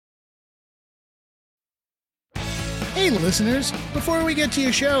Hey listeners, before we get to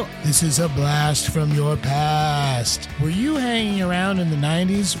your show, this is a blast from your past. Were you hanging around in the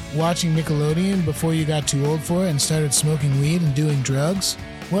 90s watching Nickelodeon before you got too old for it and started smoking weed and doing drugs?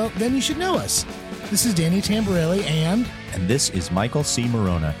 Well, then you should know us. This is Danny Tamborelli and this is Michael C.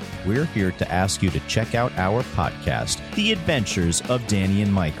 Morona. We're here to ask you to check out our podcast, The Adventures of Danny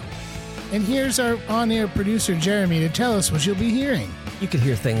and Michael. And here's our on-air producer, Jeremy, to tell us what you'll be hearing. You could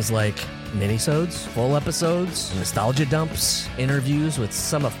hear things like minisodes, full episodes, nostalgia dumps, interviews with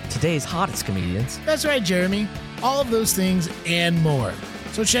some of today's hottest comedians. That's right, Jeremy. All of those things and more.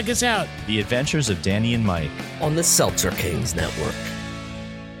 So check us out. The Adventures of Danny and Mike. On the Seltzer Kings Network.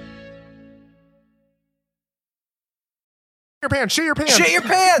 Shit your pants. Shit your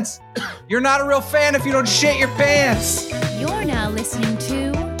pants. You're not a real fan if you don't shit your pants. You're now listening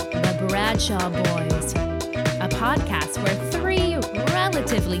to The Bradshaw Boys, a podcast where three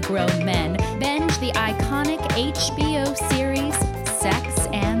relatively grown men binge the iconic HBO series Sex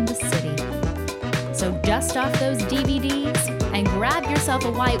and the City. So dust off those DVDs and grab yourself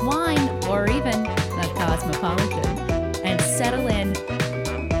a white wine or even a Cosmopolitan and settle in.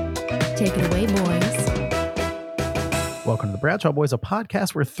 Take it away, boys. Welcome to the Bradshaw Boys, a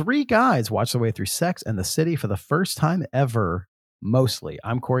podcast where three guys watch their way through Sex and the City for the first time ever, mostly.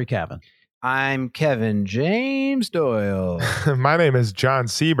 I'm Corey Cavan. I'm Kevin James Doyle. My name is John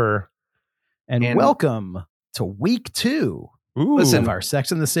Sieber. And welcome to week 2 of our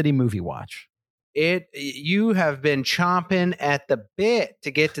Sex and the City movie watch. You have been chomping at the bit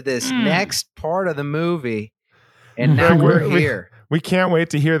to get to this next part of the movie, and now we're here. We can't wait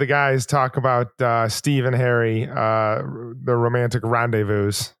to hear the guys talk about Steve and Harry, the romantic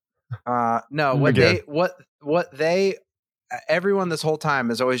rendezvous. Everyone this whole time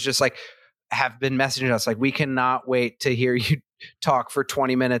is always just like, have been messaging us like, we cannot wait to hear you talk for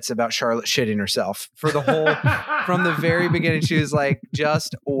 20 minutes about Charlotte shitting herself for the whole, from the very beginning. She was like,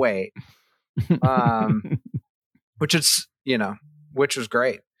 just wait. Which was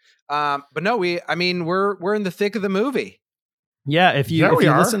great. But no, we're in the thick of the movie. Yeah, if you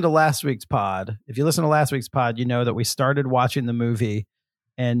listen to last week's pod, you know that we started watching the movie,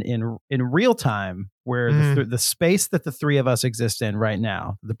 and in real time, where the space that the three of us exist in right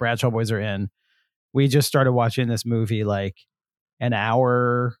now, the Bradshaw Boys are in, we just started watching this movie like an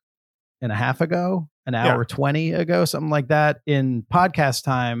hour and a half ago, an hour 20 ago, something like that. In podcast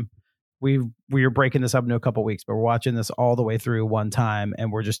time, we were breaking this up into a couple weeks, but we're watching this all the way through one time,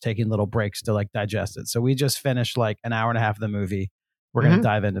 and we're just taking little breaks to like digest it. So we just finished like an hour and a half of the movie. We're going to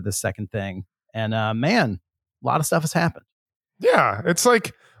dive into the second thing, and man, a lot of stuff has happened. Yeah, it's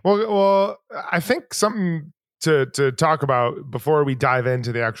like, well, I think something to talk about before we dive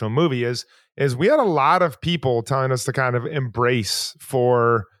into the actual movie is we had a lot of people telling us to kind of embrace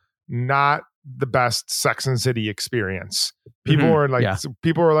for not the best Sex and City experience. People were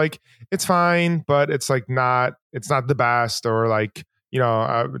like, it's fine, but it's like it's not the best, or like,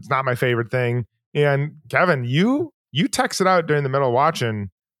 it's not my favorite thing. And Kevin, you texted out during the middle of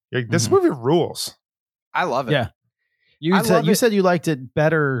watching, like, this movie rules. I love it. Yeah. You said you liked it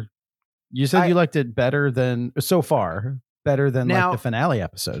better. You said you liked it better than so far, better than like the finale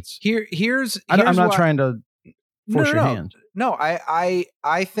episodes. I'm not trying to force your hand. No,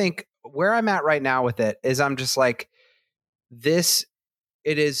 I think where I'm at right now with it is I'm just like, this,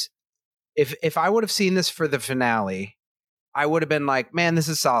 it is, if I would have seen this for the finale, I would have been like, man, this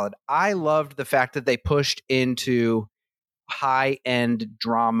is solid. I loved the fact that they pushed into high-end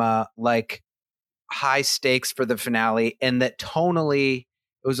drama, like high stakes for the finale, and that tonally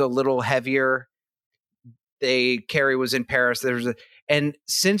it was a little heavier. Carrie was in Paris. And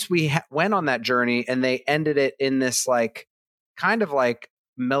since we went on that journey and they ended it in this like kind of like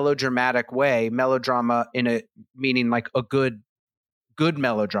melodramatic way, melodrama in a meaning like a good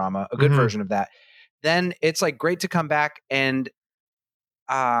melodrama, a good version of that, then it's like great to come back and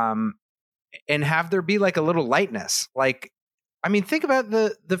have there be like a little lightness. Like, I mean, think about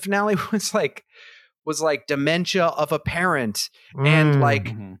the finale was like dementia of a parent and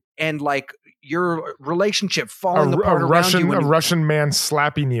like your relationship falling apart around you. A Russian man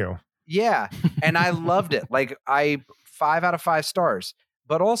slapping you. Yeah. And I loved it. Like 5 out of 5 stars,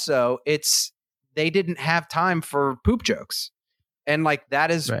 but also they didn't have time for poop jokes. And like, that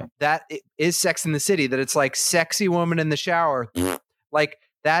is Sex in the City, that it's like sexy woman in the shower. Like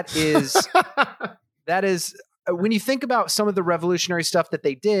that is when you think about some of the revolutionary stuff that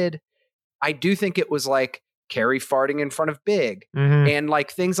they did, I do think it was like Carrie farting in front of Big and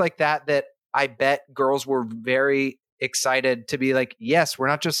like things like that I bet girls were very excited to be like, yes, we're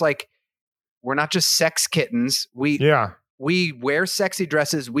not just sex kittens. We're we wear sexy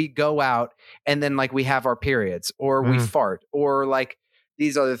dresses, we go out, and then like we have our periods, or we fart, or like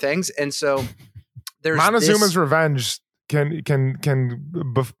these other things. And so there's Montezuma's revenge can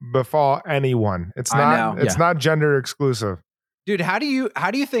befall anyone. It's not gender exclusive. Dude, how do you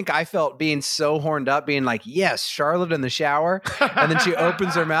think I felt being so horned up, being like, yes, Charlotte in the shower, and then she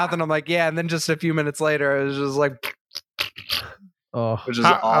opens her mouth, and I'm like, yeah, and then just a few minutes later, it was just like, which is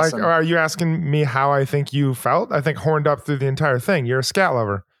awesome. Like, are you asking me how I think you felt? I think horned up through the entire thing. You're a scat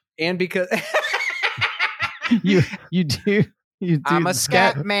lover, and because you do. I'm a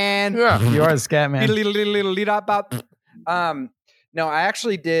scat man. Yeah, you are a scat man. No, I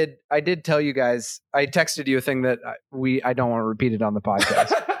actually did. I did tell you guys. I texted you a thing that I don't want to repeat it on the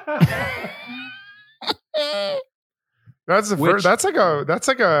podcast. That's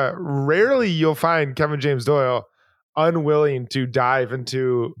like a rarely you'll find Kevin James Doyle unwilling to dive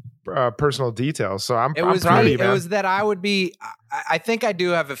into personal details. So I'm proud of you, man. It was that I would be. I think I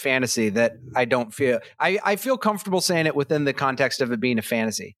do have a fantasy that I don't feel. I feel comfortable saying it within the context of it being a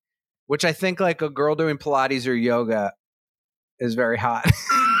fantasy, which I think like a girl doing Pilates or yoga is very hot.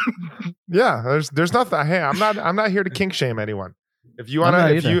 Yeah, there's nothing. Hey, I'm not here to kink shame anyone. If you want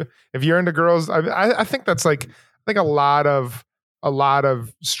to, if you're into girls, I think that's like, I think a lot of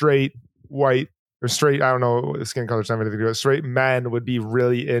straight white or straight, I don't know, skin color have anything to do with it. Straight men would be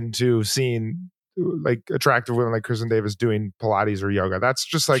really into seeing like attractive women like Kristen Davis doing Pilates or yoga. That's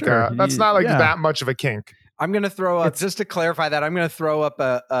just like that's not like that much of a kink. I'm going to throw up, just to clarify that, I'm going to throw up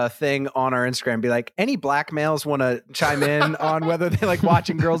a thing on our Instagram and be like, any black males want to chime in on whether they like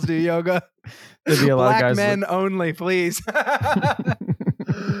watching girls do yoga? There'd be a lot black of guys men only, please.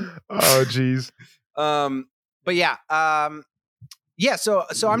 Oh, geez. But yeah. So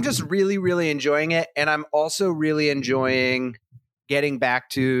I'm just really, really enjoying it. And I'm also really enjoying getting back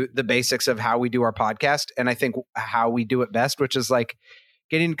to the basics of how we do our podcast. And I think how we do it best, which is like,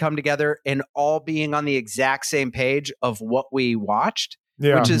 getting to come together and all being on the exact same page of what we watched,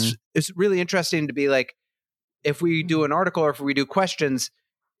 which is really interesting to be like, if we do an article or if we do questions,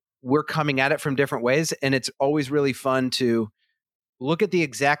 we're coming at it from different ways. And it's always really fun to look at the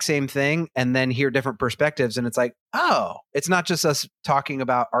exact same thing and then hear different perspectives. And it's like, oh, it's not just us talking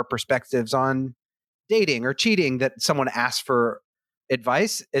about our perspectives on dating or cheating that someone asked for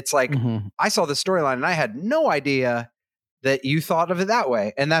advice. It's like, I saw the storyline and I had no idea that you thought of it that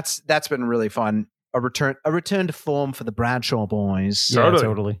way. And that's been really fun. A return to form for the Bradshaw boys. Yeah,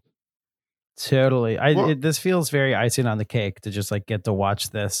 totally. This feels very icing on the cake to just like get to watch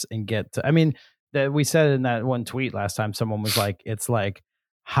this and get to, I mean, we said in that one tweet last time, someone was like, it's like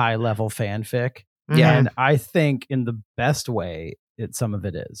high level fanfic. Yeah. And I think in the best way, some of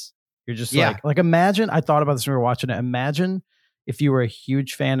it is. You're just like imagine, I thought about this when we were watching it. Imagine if you were a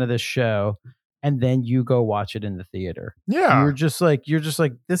huge fan of this show and then you go watch it in the theater. Yeah. You're just like,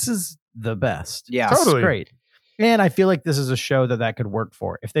 this is the best. Yeah. Totally. It's great. And I feel like this is a show that could work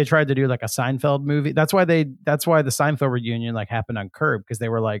for. If they tried to do like a Seinfeld movie, that's why the Seinfeld reunion like happened on Curb, because they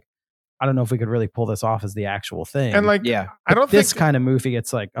were like, I don't know if we could really pull this off as the actual thing. And like, I don't this kind of movie,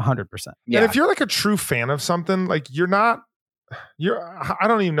 it's like 100%. Yeah. And if you're like a true fan of something, like I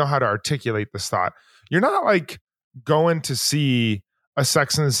don't even know how to articulate this thought. You're not like going to see a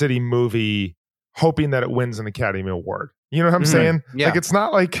Sex and the City movie hoping that it wins an Academy Award. You know what I'm saying? Yeah. Like, it's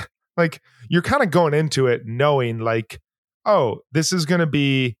not like you're kind of going into it knowing like, oh, this is going to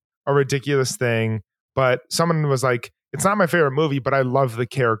be a ridiculous thing. But someone was like, it's not my favorite movie, but I love the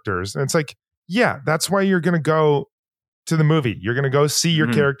characters. And it's like, yeah, that's why you're going to go to the movie. You're going to go see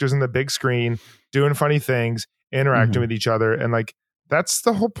your characters in the big screen, doing funny things, interacting with each other. And like, that's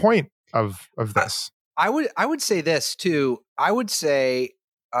the whole point of this. I would say this too. I would say,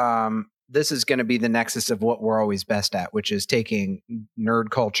 this is going to be the nexus of what we're always best at, which is taking nerd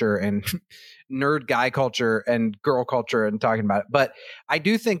culture and nerd guy culture and girl culture and talking about it. But I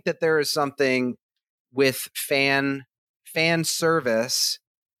do think that there is something with fan service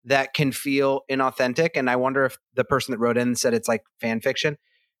that can feel inauthentic. And I wonder if the person that wrote in said it's like fan fiction.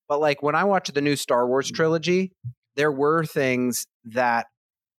 But like when I watched the new Star Wars trilogy, there were things that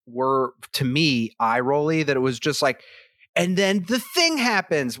were, to me, eye-rolly, that it was just like, and then the thing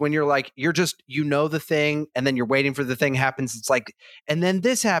happens when you're like, the thing, and then you're waiting for the thing happens. It's like, and then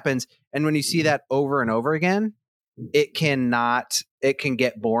this happens. And when you see that over and over again, it can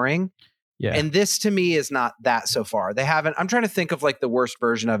get boring. Yeah. And this to me is not that so far. I'm trying to think of like the worst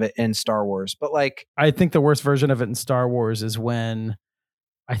version of it in Star Wars, but like, I think the worst version of it in Star Wars is when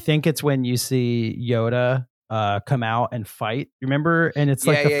you see Yoda come out and fight. Remember? And it's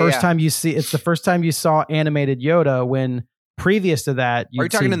like the first time you see, it's the first time you saw animated Yoda, when previous to that, are you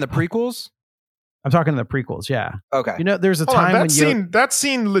talking in the prequels? I'm talking the prequels. Yeah. Okay. You know, there's a time when that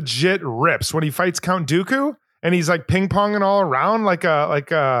scene legit rips when he fights Count Dooku and he's like ping ponging all around like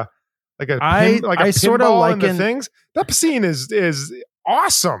a pinball in the things. That scene is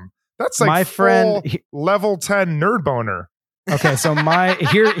awesome. That's like my friend level 10 nerd boner. Okay, so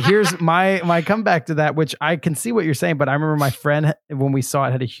here's my comeback to that, which I can see what you're saying, but I remember my friend when we saw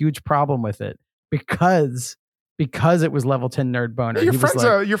it had a huge problem with it because it was level 10 nerd boner.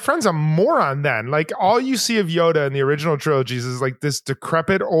 Your friend's a moron then. Like all you see of Yoda in the original trilogies is like this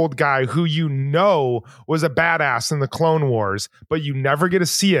decrepit old guy who you know was a badass in the Clone Wars, but you never get to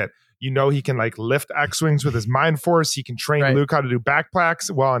see it. You know he can like lift X-Wings with his mind force. He can train Luke how to do backpacks.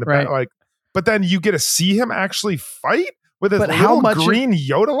 But then you get to see him actually fight with his green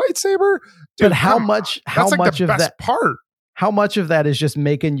Yoda lightsaber. Dude, how much of that part? How much of that is just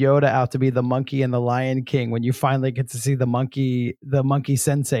making Yoda out to be the monkey in the Lion King when you finally get to see the monkey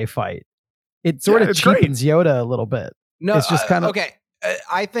sensei fight? It sort of cheapens Yoda a little bit. No, it's just kind of okay.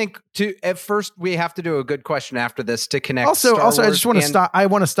 I think at first we have to do a good question after this to connect. Also, I just want to stop. I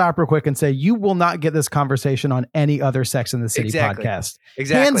want to stop real quick and say you will not get this conversation on any other Sex and the City podcast.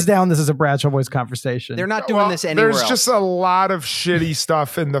 Exactly, hands down, this is a Bradshaw Boys conversation. They're not doing this anywhere There's else. just a lot of shitty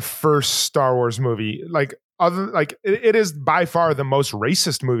stuff in the first Star Wars movie. It is by far the most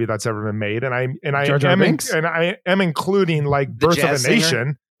racist movie that's ever been made, and I am including like Birth of a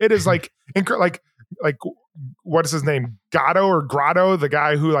Nation. It is like what is his name? Gatto or Grotto, the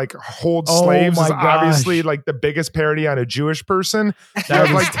guy who like holds slaves, is obviously like the biggest parody on a Jewish person. You have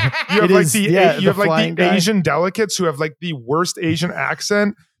the Asian delegates who have like the worst Asian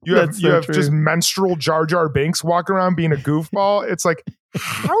accent. You have just menstrual Jar Jar Binks walking around being a goofball. It's like,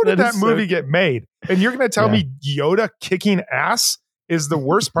 how did that movie get made? And you're going to tell me Yoda kicking ass is the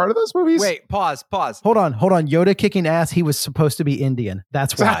worst part of those movies? Wait, pause. Hold on. Yoda kicking ass. He was supposed to be Indian.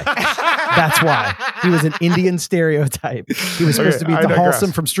 That's why. That's why. He was an Indian stereotype. He was supposed to be the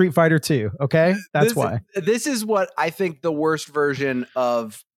Halsem from Street Fighter 2. Okay? That's why. This is what I think the worst version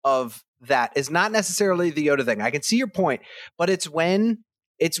of that is not necessarily the Yoda thing. I can see your point, but it's when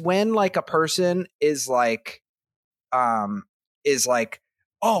like a person is like, oh,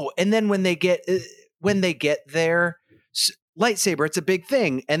 and then when they get their lightsaber, it's a big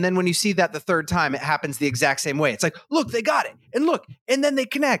thing. And then when you see that the third time, it happens the exact same way. It's like, look, they got it. And look, and then they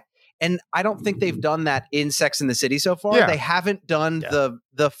connect. And I don't think they've done that in Sex and the City so far. Yeah. They haven't done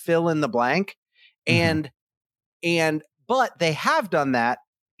the fill in the blank. And but they have done that.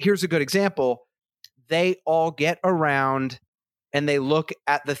 Here's a good example. They all get around and they look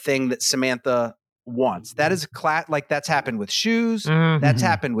at the thing that Samantha wants. That is like that's happened with shoes. That's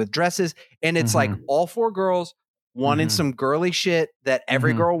happened with dresses. And it's like all four girls wanting some girly shit that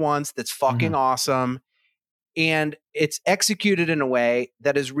every girl wants. That's fucking awesome. And it's executed in a way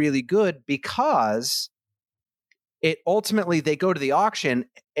that is really good because it ultimately they go to the auction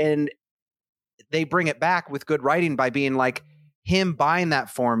and they bring it back with good writing by being like, him buying that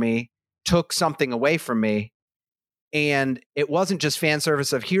for me took something away from me. And it wasn't just fan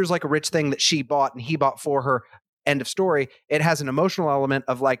service of here's like a rich thing that she bought and he bought for her. End of story. It has an emotional element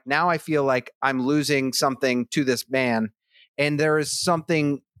of like, now I feel like I'm losing something to this man and there is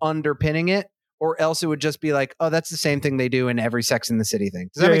something underpinning it. Or else it would just be like, oh, that's the same thing they do in every Sex and the City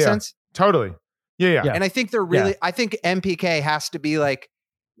thing. Does that make sense? Totally. Yeah. And I think I think MPK has to be like,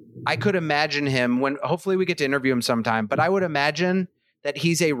 I could imagine him when, hopefully we get to interview him sometime, but I would imagine that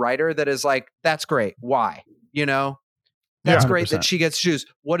he's a writer that is like, that's great. Why? You know, that's great that she gets shoes.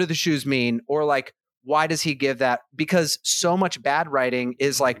 What do the shoes mean? Or like, why does he give that? Because so much bad writing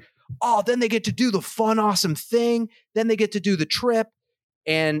is like, oh, then they get to do the fun, awesome thing. Then they get to do the trip.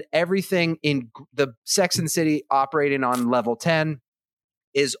 And everything in the Sex and the City operating on level 10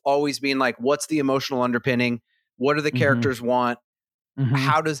 is always being like, what's the emotional underpinning? What do the characters want?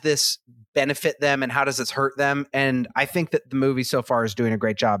 How does this benefit them? And how does this hurt them? And I think that the movie so far is doing a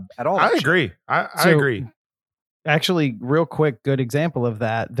great job at all. I agree. I agree. Actually, real quick, good example of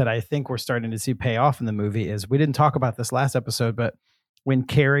that I think we're starting to see pay off in the movie is we didn't talk about this last episode, but when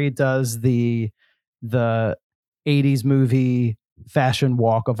Carrie does the 80s movie fashion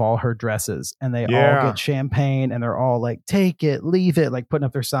walk of all her dresses and they all get champagne and they're all like, take it, leave it, like putting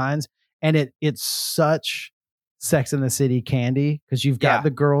up their signs. And it's such Sex and the City candy because you've got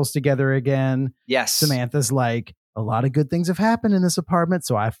the girls together again. Yes. Samantha's like, a lot of good things have happened in this apartment.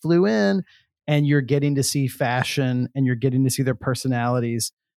 So I flew in and you're getting to see fashion and you're getting to see their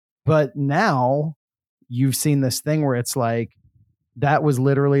personalities. But now you've seen this thing where it's like, that was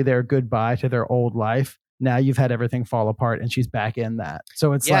literally their goodbye to their old life. Now you've had everything fall apart and she's back in that.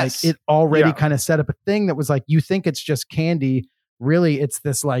 So it's like it already kind of set up a thing that was like, you think it's just candy really it's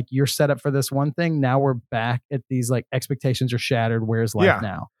this like you're set up for this one thing. Now we're back at these like expectations are shattered. Where's life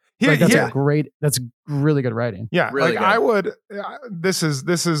now? Like, that's really good writing. Yeah. Really like good. I would, this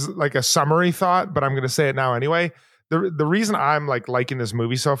is like a summary thought, but I'm going to say it now anyway. The reason I'm like liking this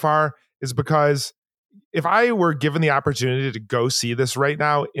movie so far is because if I were given the opportunity to go see this right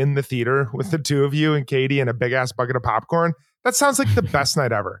now in the theater with the two of you and Katie and a big ass bucket of popcorn, that sounds like the best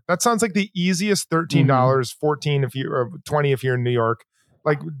night ever. That sounds like the easiest $13, $14 if you or $20 if you're in New York,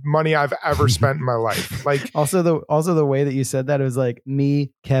 like money I've ever spent in my life. Like also the way that you said that, it was like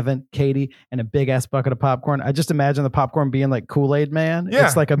me, Kevin, Katie, and a big ass bucket of popcorn. I just imagine the popcorn being like Kool-Aid Man. Yeah.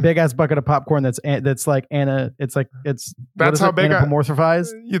 It's like a big ass bucket of popcorn that's like Anna. It's that's how big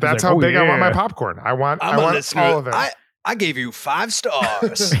anamorphized. Yeah, that's how big I want my popcorn. I want all of it. I gave you 5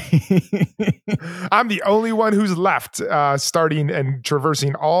 stars. I'm the only one who's left, starting and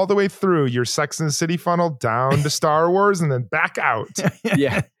traversing all the way through your Sex and the City funnel down to Star Wars and then back out.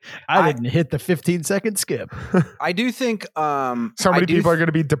 Yeah. I didn't hit the 15-second skip. I do think so many people are going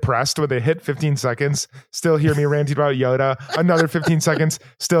to be depressed when they hit 15 seconds, still hear me ranting about Yoda. Another 15 seconds,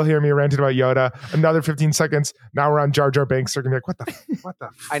 still hear me ranting about Yoda. Another 15 seconds. Now we're on Jar Jar Binks. They're going to be like, what the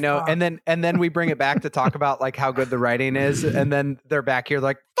I know. fuck? And then we bring it back to talk about like how good the writing is. And then they're back here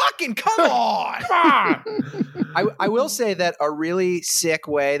like, fucking come on. I will say that a really sick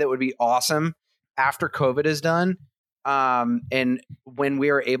way that would be awesome after COVID is done. And when we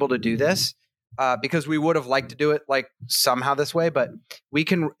are able to do this, because we would have liked to do it like somehow this way, but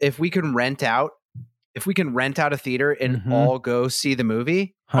if we can rent out a theater and all go see the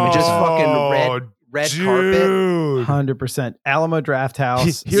movie, just fucking red carpet, 100%. Alamo Draft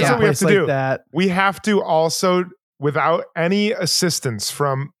House. Here's what we have to do. That. We have to also, without any assistance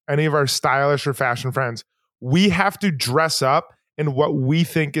from any of our stylish or fashion friends, we have to dress up in what we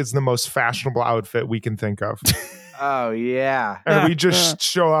think is the most fashionable outfit we can think of. Oh yeah. And we just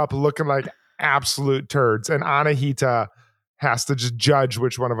show up looking like absolute turds. And Anahita has to just judge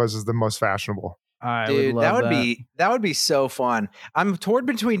which one of us is the most fashionable. Dude, that would be so fun. I'm torn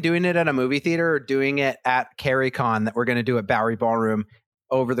between doing it at a movie theater or doing it at CarryCon that we're going to do at Bowery Ballroom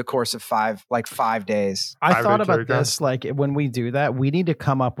over the course of 5 days. I thought about this, like when we do that, we need to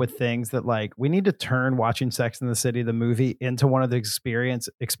come up with things that like we need to turn watching Sex and the City, the movie, into one of the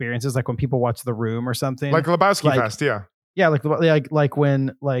experiences, like when people watch The Room or something. Like Lebowski Fest, yeah. Yeah, like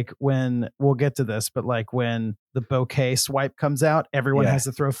when we'll get to this, but like when the bouquet swipe comes out, everyone has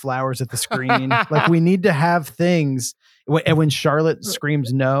to throw flowers at the screen. Like we need to have things. And when Charlotte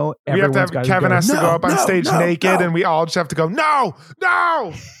screams no, everyone's got to go. Kevin has to go up on stage naked, and we all just have to go no.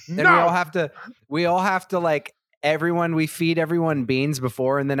 Then we all have to like. We feed everyone beans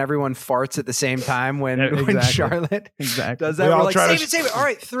before, and then everyone farts at the same time when Charlotte does that. We're like, save it. All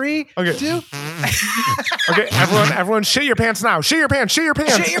right, 3, 2. Okay, everyone, shit your pants now. Shit your pants. Shit your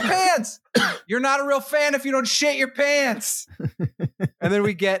pants. You're not a real fan if you don't shit your pants. And then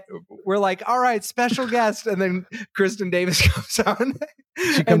we're like, all right, special guest, and then Kristen Davis comes on.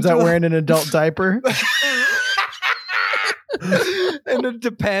 She comes out wearing an adult diaper. And it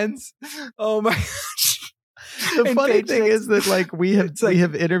depends. Oh my gosh. The funny thing is that like we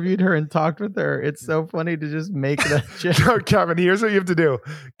have interviewed her and talked with her. It's so funny to just make that joke. Kevin, here's what you have to do.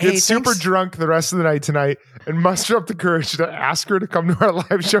 Get super drunk the rest of the night tonight and muster up the courage to ask her to come to our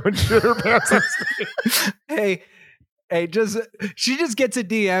live show and shit her pants on stage. Hey, she just gets a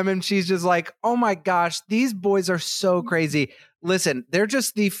DM and she's just like, oh my gosh, these boys are so crazy. Listen, they're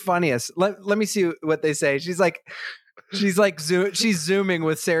just the funniest. Let me see what they say. She's zooming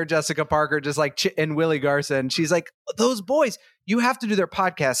with Sarah Jessica Parker, just like and Willie Garson. She's like, those boys, you have to do their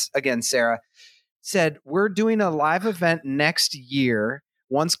podcast again. Sarah said, we're doing a live event next year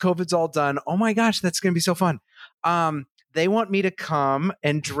once COVID's all done. Oh my gosh, that's going to be so fun. They want me to come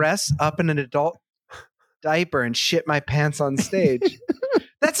and dress up in an adult diaper and shit my pants on stage.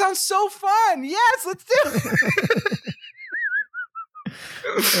 That sounds so fun. Yes, let's do it.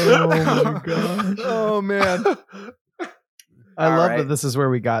 Oh my gosh. Oh man. I love that this is where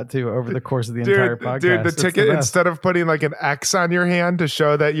we got to over the course of the entire podcast. Dude, the ticket, instead of putting like an X on your hand to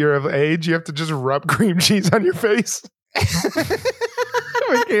show that you're of age, you have to just rub cream cheese on your face.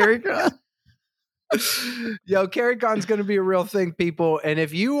 CarryCon. Yo, CarryCon's going to be a real thing, people. And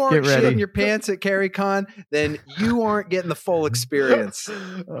if you aren't shitting your pants at CarryCon, then you aren't getting the full experience.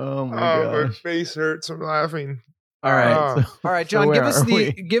 Oh my gosh. My face hurts from laughing. All right. All right, John, give us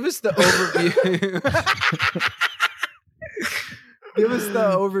the overview. Give us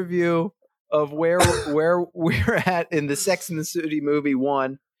the overview of where we're at in the Sex and the City movie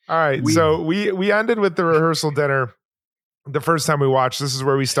 1. All right. So we ended with the rehearsal dinner. the first time we watched. This is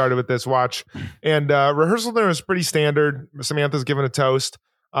where we started with this watch. And rehearsal dinner was pretty standard. Samantha's giving a toast.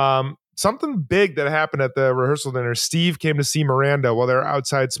 Something big that happened at the rehearsal dinner. Steve came to see Miranda while they're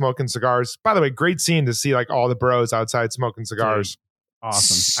outside smoking cigars. By the way, great scene to see like all the bros outside smoking cigars.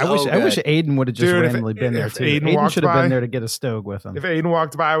 Awesome. So I wish Aiden would have just Dude, randomly been there too. Aiden Aiden should have by, been there to get a stogue with him. If Aiden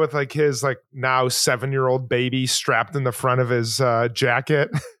walked by with like his like now 7-year-old baby strapped in the front of his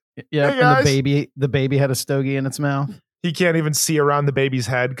jacket. Yeah, Hey, and the baby had a stogie in its mouth. He can't even see around the baby's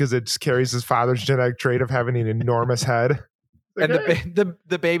head because it just carries his father's genetic trait of having an enormous head. And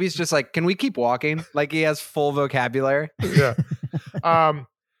the baby's just like, can we keep walking? Like he has full vocabulary. Yeah.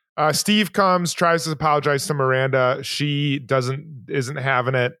 Steve comes, tries to apologize to Miranda. She isn't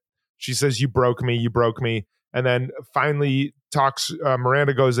having it. She says, you broke me. And then finally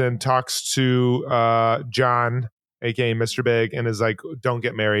Miranda goes in, talks to John, aka Mr. Big, and is like, don't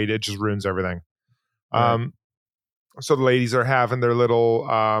get married. It just ruins everything. Right. So the ladies are having their little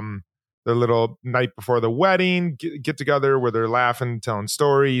night before the wedding get together where they're laughing, telling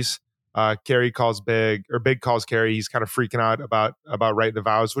stories. Big calls Carrie. He's kind of freaking out about writing the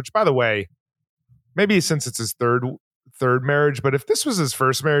vows, which, by the way, maybe since it's his third marriage, but if this was his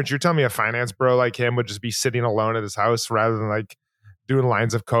first marriage, you're telling me a finance bro like him would just be sitting alone at his house rather than like doing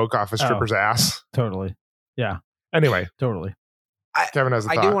lines of coke off a stripper's ass. Totally. Yeah. Anyway, totally. Kevin has a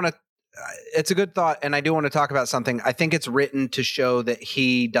thought. I do want to. It's a good thought, and I do want to talk about something. I think it's written to show that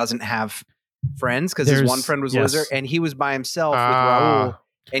he doesn't have friends because his one friend was a loser, and he was by himself with Raul,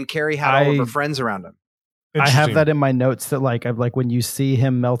 and Carrie had all of her friends around him. I have that in my notes that like when you see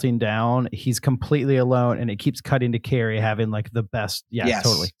him melting down, he's completely alone, and it keeps cutting to Carrie having like the best. Yeah, yes.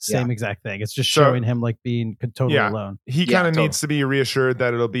 Totally. Same exact thing. It's just showing him like being totally alone. He kind of needs to be reassured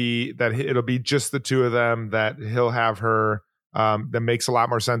that it'll be just the two of them, that he'll have her. That makes a lot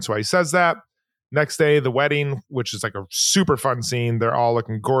more sense why he says that. Next day, the wedding, which is like a super fun scene. They're all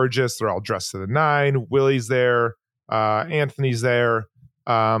looking gorgeous. They're all dressed to the nine. Willie's there. Anthony's there.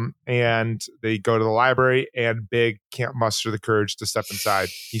 And they go to the library, and Big can't muster the courage to step inside.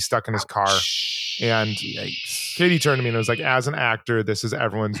 He's stuck in his car. And Katie turned to me and was like, as an actor, this is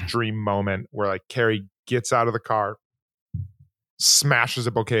everyone's dream moment where like Carrie gets out of the car, smashes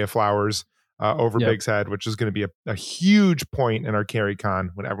a bouquet of flowers over Big's head, which is going to be a huge point in our Carrie Con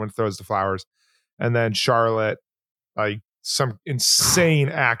when everyone throws the flowers. And then Charlotte, like some insane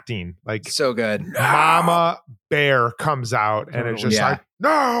acting, like so good. Mama Bear comes out and it's just like,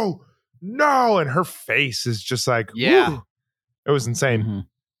 no. And her face is just like, woo. It was insane.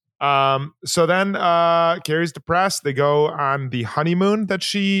 Mm-hmm. So then Carrie's depressed. They go on the honeymoon that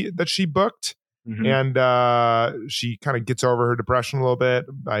she booked. Mm-hmm. And she kind of gets over her depression a little bit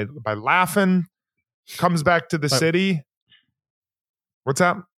by laughing. Comes back to the city. What's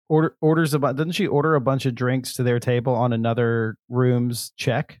up? Didn't she order a bunch of drinks to their table on another room's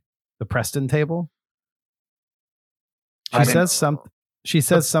check? The Preston table. She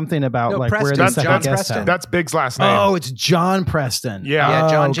says something about like Preston, where the second John guest Preston. That's Big's last name. Oh, it's John Preston. Yeah,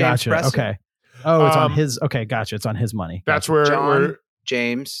 John James gotcha. Preston. Okay. Oh, it's on his. Okay, gotcha. It's on his money. That's where John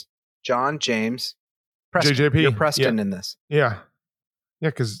James Preston. JJP. You're Preston in this. Yeah,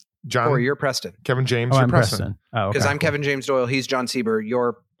 because John. Or you're Preston. Kevin James. I'm Preston. Oh, because I'm Kevin James Doyle. He's John Sieber.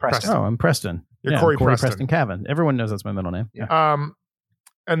 You're Preston. Oh, I'm Preston. You're Corey Preston Cavan. Everyone knows that's my middle name. Yeah.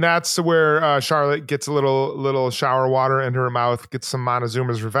 And that's where Charlotte gets a little shower water into her mouth, gets some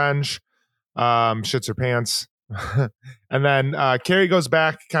Montezuma's revenge, shits her pants. And then Carrie goes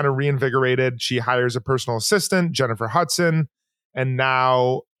back kind of reinvigorated. She hires a personal assistant, Jennifer Hudson. And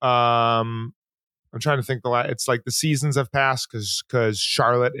now I'm trying to think it's like the seasons have passed because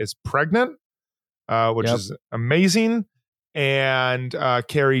Charlotte is pregnant, which is amazing. And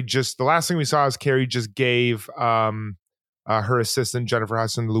Carrie the last thing we saw is Carrie just gave her assistant Jennifer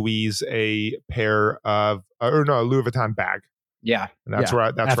Hudson Louise a pair of a Louis Vuitton bag. Yeah, and that's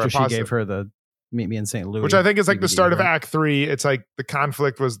where she gave her the meet me in St. Louis, which I think is like the start of Act 3. It's like the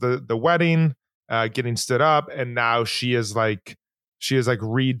conflict was the wedding, getting stood up, and now she is like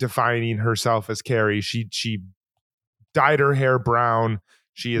redefining herself as Carrie. She dyed her hair brown.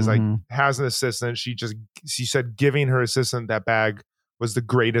 She is like has an assistant. She said giving her assistant that bag was the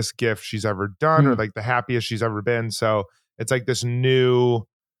greatest gift she's ever done, or like the happiest she's ever been. So it's like this new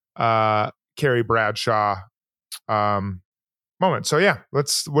Carrie Bradshaw moment. So yeah, what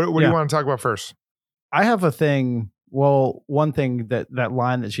do you want to talk about first? I have a thing. Well, one thing that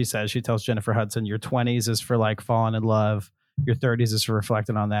line that she says, she tells Jennifer Hudson, your 20s is for like falling in love. Your 30s is for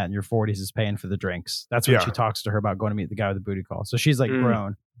reflecting on that, and your 40s is paying for the drinks. That's when she talks to her about going to meet the guy with the booty call. So she's like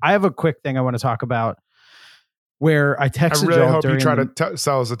grown. I have a quick thing I want to talk about where I texted I really Joel hope you try to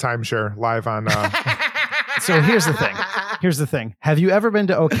sell us a timeshare live on. So here's the thing. Here's the thing. Have you ever been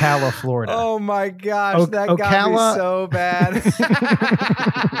to Ocala, Florida? Oh my gosh, that got me so bad.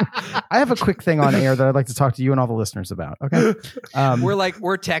 I have a quick thing on air that I'd like to talk to you and all the listeners about. Okay.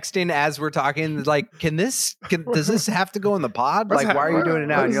 We're texting as we're talking. Like, does this have to go in the pod? Like, why are you doing it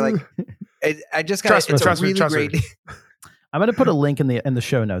now? And you're like, I just got it's a really great. I'm going to put a link in the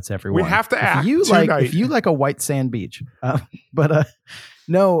show notes, everyone. We have to act if you like a white sand beach,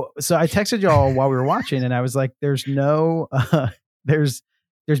 no. So I texted y'all while we were watching, and I was like, "There's no, there's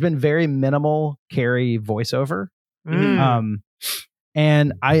been very minimal Carrie voiceover, and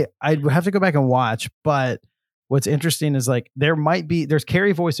I have to go back and watch. But what's interesting is like there's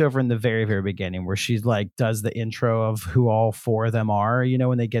Carrie voiceover in the very very beginning where she like does the intro of who all four of them are,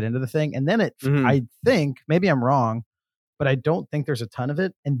 when they get into the thing, and then I think maybe I'm wrong, but I don't think there's a ton of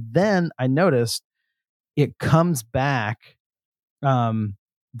it, and then I noticed it comes back.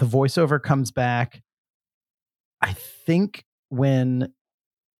 The voiceover comes back, I think when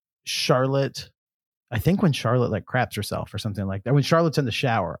Charlotte like craps herself or something like that. When Charlotte's in the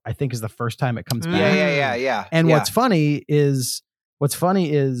shower, I think is the first time it comes back. Yeah. And what's funny is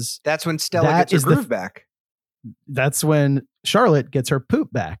that's when Stella gets her groove back. That's when Charlotte gets her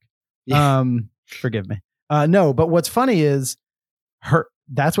poop back. Yeah. Forgive me. No, but what's funny is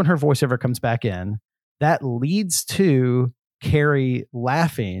that's when her voiceover comes back in. That leads to Carrie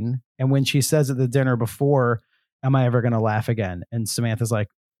laughing, and when she says at the dinner before, am I ever going to laugh again? And Samantha's like,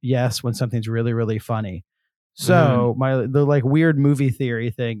 yes, when something's really really funny. So the like weird movie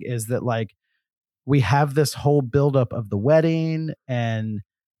theory thing is that like we have this whole buildup of the wedding and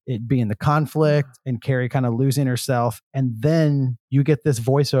it being the conflict and Carrie kind of losing herself, and then you get this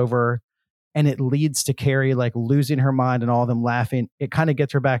voiceover and it leads to Carrie like losing her mind and all of them laughing. It kind of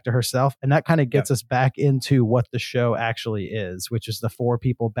gets her back to herself. And that kind of gets us back into what the show actually is, which is the four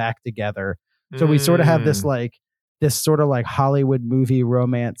people back together. So we sort of have this sort of like Hollywood movie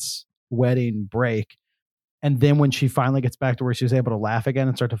romance wedding break. And then when she finally gets back to where she's able to laugh again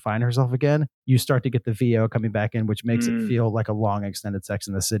and start to find herself again, you start to get the VO coming back in, which makes it feel like a long extended Sex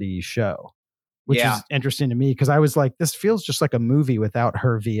and the City show. Which is interesting to me because I was like, this feels just like a movie without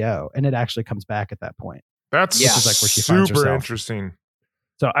her VO, and it actually comes back at that point. That's like where she super interesting.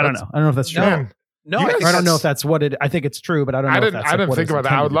 So I don't know. I don't know if that's true. No, I don't know if that's what it. I think it's true, but I don't know. I didn't think about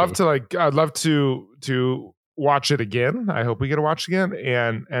that. I would love to I'd love to watch it again. I hope we get to watch it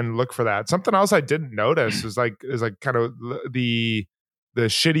again and look for that. Something else I didn't notice is like kind of the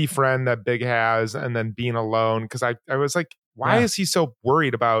shitty friend that Big has, and then being alone. Because I was like, why is he so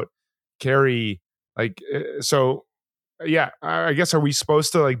worried about Carrie? Like, so yeah, I guess, are we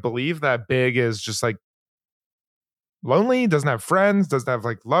supposed to like believe that Big is just like lonely, doesn't have friends, doesn't have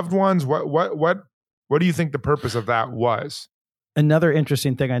like loved ones? What do you think the purpose of that was? Another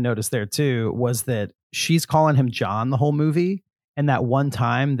interesting thing I noticed there too was that she's calling him John the whole movie, and that one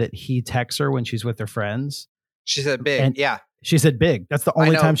time that he texts her when she's with her friends, she said Big. She said Big. That's the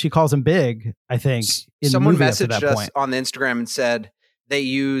only time she calls him Big, I think. Someone messaged us on the Instagram and said they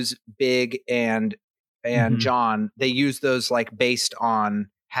use Big and John. They use those like based on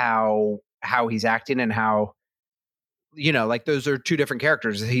how he's acting and how, like those are two different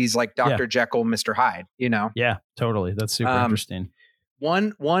characters. He's like Dr. Jekyll, Mr. Hyde, Yeah, totally. That's super interesting.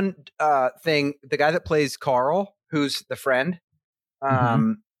 One thing, the guy that plays Carl, who's the friend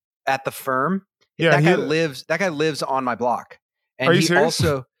at the firm, that guy lives on my block. And are you serious?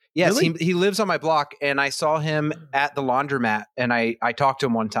 Also, yes, really? he lives on my block, and I saw him at the laundromat, and I talked to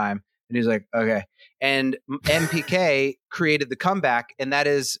him one time, and he was like, okay. And MPK created the comeback, and that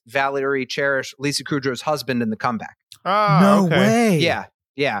is Valerie Cherish, Lisa Kudrow's husband in the comeback. Oh, no okay. way.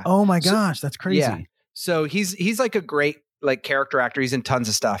 Yeah. Oh my gosh, that's crazy. Yeah. So he's like a great like character actor. He's in tons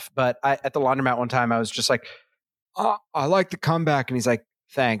of stuff. But at the laundromat one time, I was just like, oh, I like the comeback, and he's like,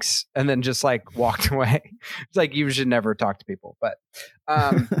 thanks, and then just like walked away. It's like, you should never talk to people. But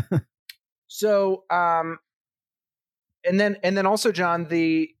so and then also, John,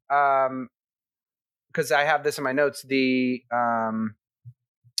 the because I have this in my notes, the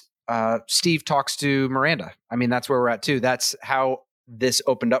Steve talks to Miranda. I mean, that's where we're at too. That's how this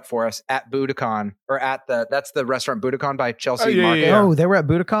opened up for us at Budokan, or that's the restaurant Budokan by Chelsea Market. Yeah. Oh, they were at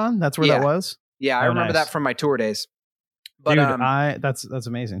Budokan? That's where that was? Yeah, I remember that from my tour days. But dude, that's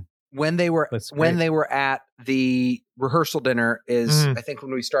amazing. When they were at the rehearsal dinner is I think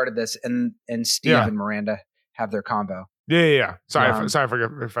when we started this, and Steve and Miranda have their combo. Yeah. Sorry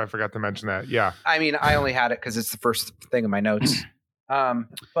if I forgot to mention that. Yeah. I mean, I only had it because it's the first thing in my notes.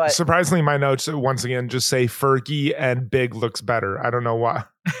 But surprisingly, my notes once again just say Fergie and Big looks better. I don't know why.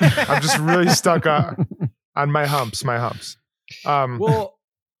 I'm just really stuck on my humps. Well,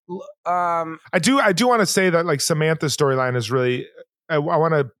 I do want to say that like Samantha's storyline is really, I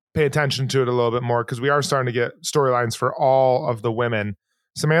want to pay attention to it a little bit more because we are starting to get storylines for all of the women.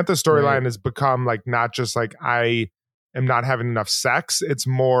 Samantha's storyline has become like not just like I am not having enough sex. It's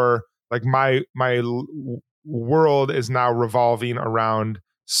more like my world is now revolving around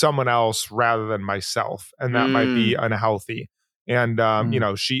someone else rather than myself, and that might be unhealthy. And you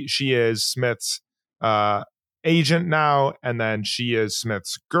know, she is Smith's agent now, and then she is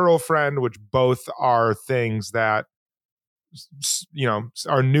Smith's girlfriend, which both are things that, you know,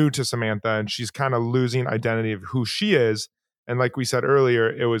 are new to Samantha, and she's kind of losing identity of who she is. And like we said earlier,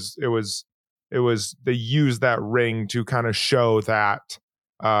 it was they used that ring to kind of show that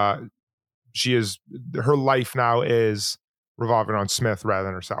she is, her life now is revolving around Smith rather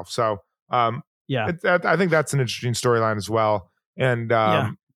than herself. So I think that's an interesting storyline as well. And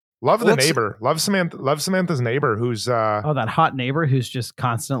love the neighbor, love Samantha's neighbor, who's that hot neighbor who's just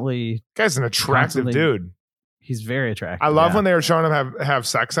constantly, guy's an attractive dude. He's very attractive. I love when they were showing him have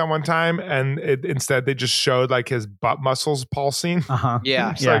sex at one time, and instead they just showed like his butt muscles pulsing.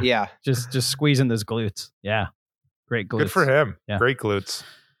 Yeah. Just squeezing those glutes. Yeah, great glutes. Good for him. Yeah. Great glutes.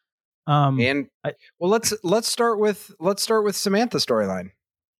 Let's start with Samantha's storyline.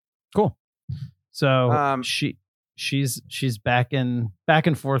 Cool. So she's back and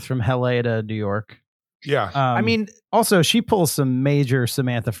forth from LA to New York. Yeah. I mean, also she pulls some major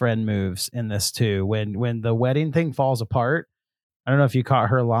Samantha Friend moves in this too. When the wedding thing falls apart, I don't know if you caught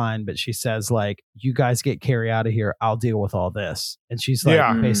her line, but she says like, "You guys get Carrie out of here. I'll deal with all this." And she's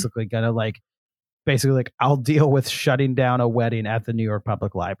like, basically I'll deal with shutting down a wedding at the New York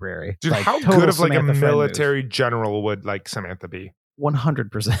Public Library. Dude, like, how good of like a military general would like Samantha be?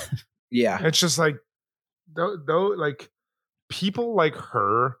 100%. Yeah. It's just like, though, like people like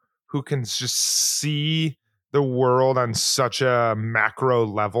her who can just see the world on such a macro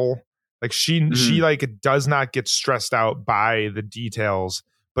level. Like she like does not get stressed out by the details,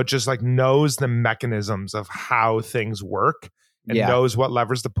 but just like knows the mechanisms of how things work and knows what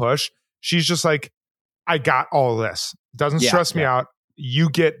levers to push. She's just like, I got all this. Doesn't stress me out. You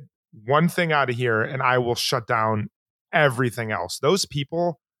get one thing out of here and I will shut down everything else. Those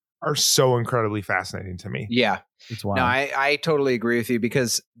people are so incredibly fascinating to me. Yeah. It's wild. No, I totally agree with you,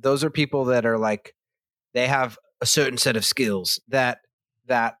 because those are people that are like, they have a certain set of skills that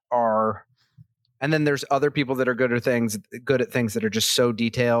are, and then there's other people that are good at things that are just so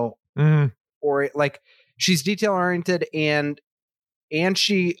detail or like she's detail oriented, and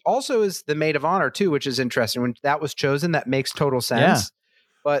she also is the maid of honor too, which is interesting. When that was chosen, that makes total sense. Yeah.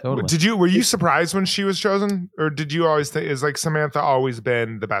 But totally. Were you surprised when she was chosen, or did you always think, is like Samantha always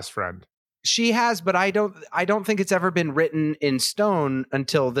been the best friend? She has, but I don't think it's ever been written in stone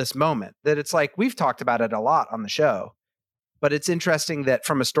until this moment. That it's like, we've talked about it a lot on the show, but it's interesting that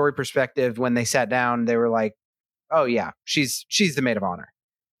from a story perspective, when they sat down, they were like, "Oh yeah, she's the maid of honor,"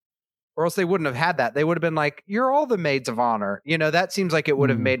 or else they wouldn't have had that. They would have been like, "You're all the maids of honor." You know, that seems like it would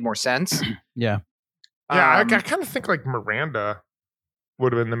have made more sense. Yeah. I kind of think like Miranda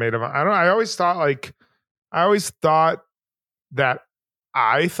would have been the maid of honor. I always thought that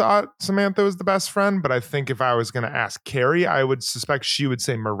I thought Samantha was the best friend, but I think if I was going to ask Carrie, I would suspect she would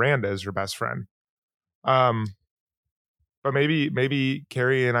say Miranda is her best friend. But maybe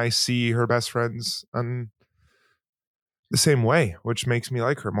Carrie and I see her best friends on the same way, which makes me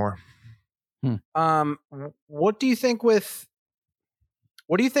like her more. What do you think with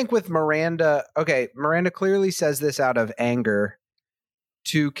Miranda? Okay, Miranda clearly says this out of anger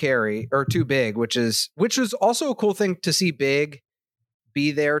to Carrie, or to Big, which was also a cool thing to see Big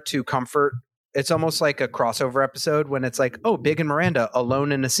be there to comfort. It's almost like a crossover episode when it's like, oh, Big and Miranda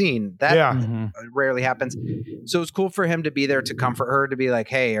alone in a scene. That rarely happens. So it's cool for him to be there to comfort her, to be like,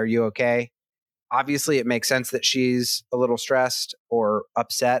 "Hey, are you okay?" Obviously, it makes sense that she's a little stressed or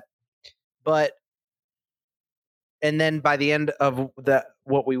upset. And then by the end of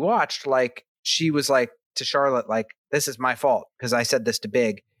what we watched, like she was like to Charlotte, like, "This is my fault because I said this to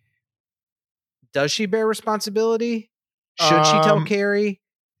Big." Does she bear responsibility? Should she tell Carrie?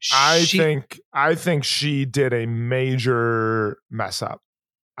 I think she did a major mess up.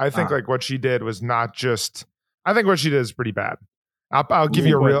 I think like what she did was not just. I think what she did is pretty bad. I'll give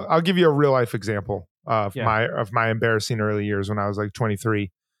you a real life example of my embarrassing early years when I was like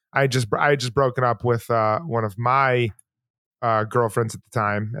 23. I had just broken up with one of my girlfriends at the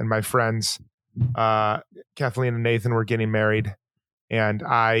time, and my friends Kathleen and Nathan were getting married, and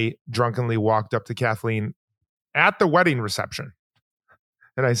I drunkenly walked up to Kathleen at the wedding reception,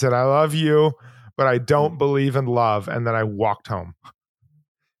 and I said, "I love you, but I don't believe in love," and then I walked home.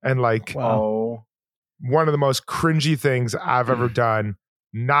 And like, one of the most cringy things I've ever done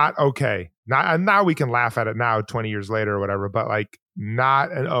not okay. And now we can laugh at it now 20 years later or whatever, but like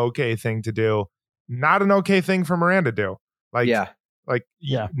not an okay thing to do. Not an okay thing for Miranda to do.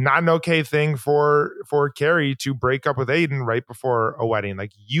 Not an okay thing for Carrie to break up with Aiden right before a wedding.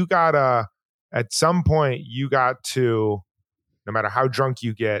 Like you gotta, at some point, you got to, no matter how drunk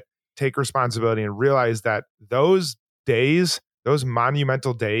you get, take responsibility and realize that those days, those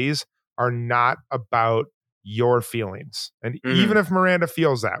monumental days, are not about your feelings. And even if Miranda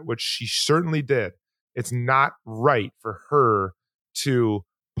feels that, which she certainly did, it's not right for her to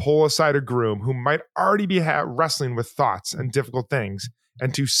pull aside a groom who might already be wrestling with thoughts and difficult things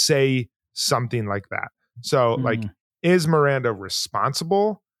and to say something like that. So like, is Miranda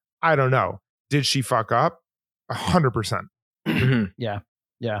responsible? I don't know. Did she fuck up? 100%. Yeah.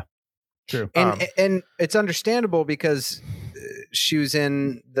 True. And it's understandable because she was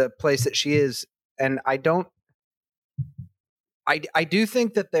in the place that she is. And I do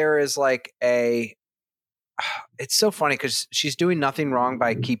think that there is like it's so funny because she's doing nothing wrong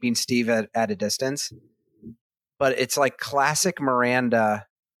by keeping Steve at a distance, but it's like classic Miranda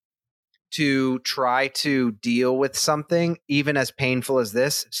to try to deal with something, even as painful as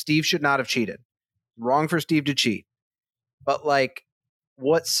this. Steve should not have cheated. Wrong for Steve to cheat. But like,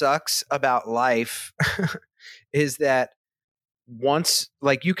 what sucks about life is that once,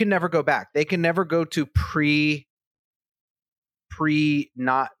 like, you can never go back. They can never go to pre-cheat.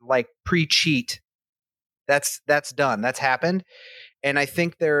 That's done. That's happened. And I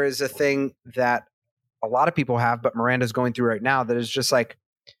think there is a thing that a lot of people have, but Miranda's going through right now, that is just like,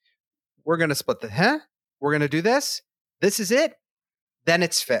 we're going to split we're going to do this. This is it. Then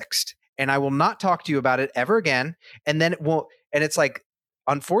it's fixed. And I will not talk to you about it ever again. And then it won't. And it's like,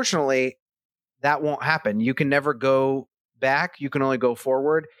 unfortunately, that won't happen. You can never go back. You can only go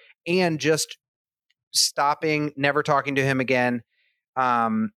forward. And just stopping, never talking to him again,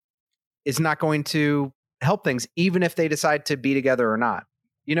 is not going to help things, even if they decide to be together or not.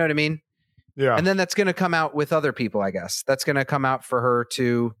 You know what I mean? Yeah. And then that's going to come out with other people, I guess. That's going to come out for her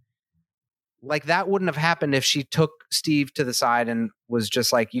to, like, that wouldn't have happened if she took Steve to the side and was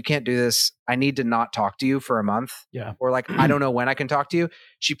just like, you can't do this. I need to not talk to you for a month. Yeah. Or like, I don't know when I can talk to you.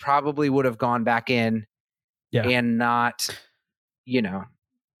 She probably would have gone back in and not,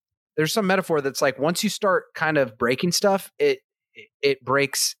 there's some metaphor that's like, once you start kind of breaking stuff, it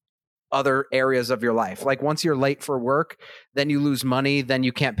breaks other areas of your life. Like once you're late for work, then you lose money, then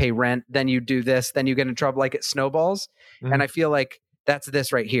you can't pay rent, then you do this, then you get in trouble, like it snowballs. Mm-hmm. And I feel like that's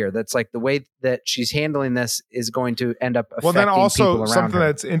this right here. That's like the way that she's handling this is going to end up affecting then also people around something her.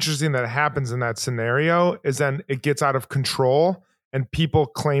 That's interesting that happens in that scenario is then it gets out of control and people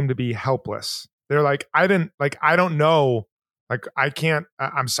claim to be helpless. They're like, I don't know. Like,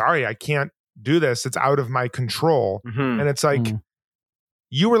 I'm sorry, I can't do this. It's out of my control. Mm-hmm. And it's like,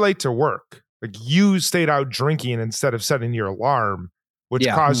 you were late to work. Like you stayed out drinking instead of setting your alarm, which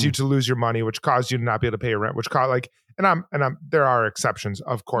caused you to lose your money, which caused you to not be able to pay your rent, which caused I'm there are exceptions,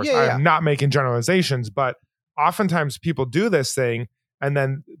 of course. I'm not making generalizations, but oftentimes people do this thing and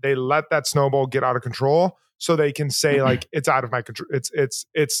then they let that snowball get out of control so they can say like, it's out of my control.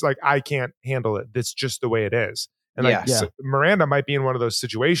 It's like, I can't handle it. It's just the way it is. And Miranda might be in one of those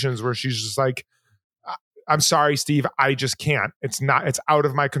situations where she's just like, I'm sorry, Steve, I just can't. It's out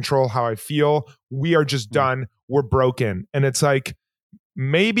of my control how I feel. We are just done. We're broken. And it's like,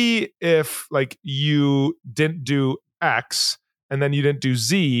 maybe if like you didn't do X and then you didn't do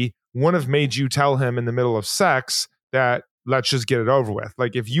Z, wouldn't have made you tell him in the middle of sex that let's just get it over with.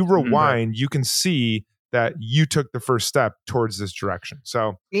 Like if you rewind, you can see that you took the first step towards this direction.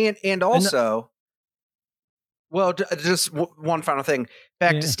 So, and also, well, just one final thing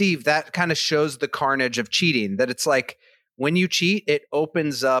back to Steve, that kind of shows the carnage of cheating, that it's like when you cheat, it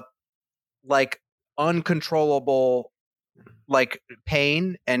opens up like uncontrollable like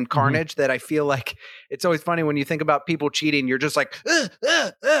pain and carnage that I feel like it's always funny when you think about people cheating, you're just like,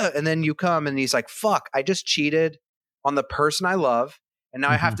 and then you come and he's like, fuck, I just cheated on the person I love. And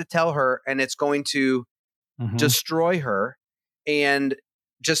now I have to tell her and it's going to destroy her. And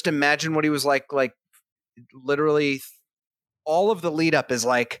just imagine what he was like literally all of the lead up is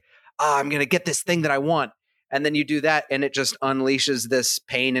like, I'm going to get this thing that I want. And then you do that and it just unleashes this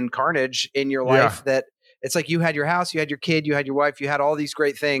pain and carnage in your life that it's like you had your house, you had your kid, you had your wife, you had all these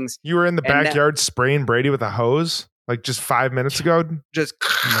great things. You were in the backyard spraying Brady with a hose like just 5 minutes ago. Just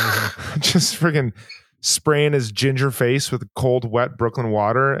freaking spraying his ginger face with cold, wet Brooklyn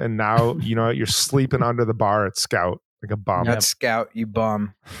water. And now, you're sleeping under the bar at Scout like a bum. At Scout, you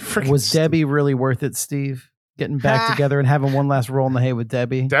bum. Was Debbie really worth it, Steve? Getting back together and having one last roll in the hay with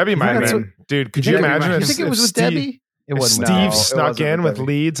Debbie? Debbie might have been. Dude, could you imagine? You think it was with Debbie? It wasn't Steve snuck in with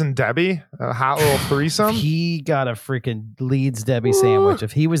Leeds and Debbie, a hot little threesome. He got a freaking Leeds Debbie sandwich.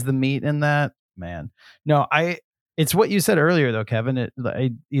 If he was the meat in that, man. No, it's what you said earlier though, Kevin.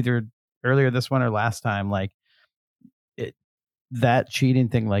 Either earlier this one or last time, like that cheating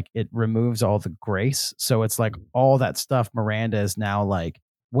thing, like it removes all the grace. So it's like all that stuff Miranda is now like,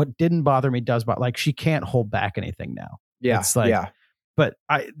 what didn't bother me does, but like she can't hold back anything now. Yeah. It's like, but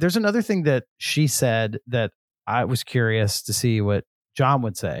there's another thing that she said that I was curious to see what John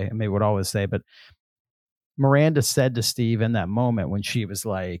would say and maybe would always say, but Miranda said to Steve in that moment when she was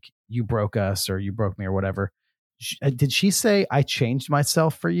like, you broke us or you broke me or whatever. Did she say, I changed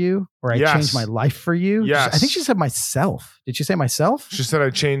myself for you or I changed my life for you? Yes. I think she said myself. Did she say myself? She said,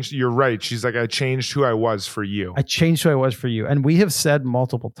 I changed. You're right. She's like, I changed who I was for you. I changed who I was for you. And we have said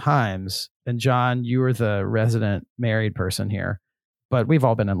multiple times, and John, you were the resident married person here, but we've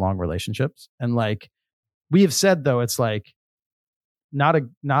all been in long relationships. And like, we have said though, it's like not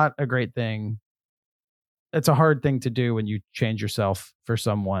a great thing. It's a hard thing to do when you change yourself for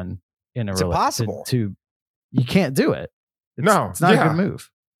someone in a relationship. It's impossible. You can't do it. It's not a good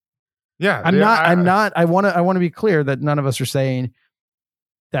move. Yeah. I want to be clear that none of us are saying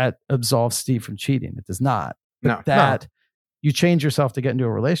that absolves Steve from cheating. It does not. But you change yourself to get into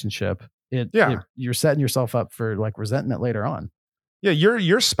a relationship. You're setting yourself up for like resentment later on. Yeah.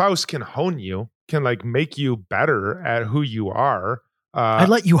 Your spouse can hone you, can like make you better at who you are. I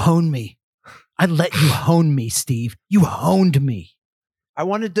let you hone me. I let you hone me, Steve. You honed me. I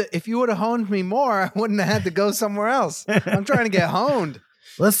wanted to, if you would have honed me more, I wouldn't have had to go somewhere else. I'm trying to get honed.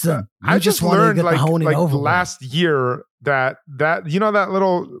 Listen, I just learned like last year that you know, that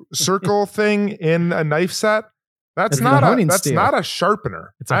little circle thing in a knife set, that's not a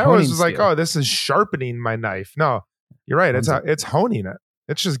sharpener. I always was like, oh, this is sharpening my knife. No, you're right. It's honing it.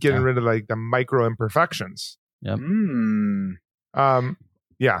 It's just getting rid of like the micro imperfections. Yep.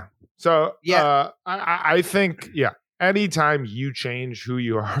 Yeah. So I think, anytime you change who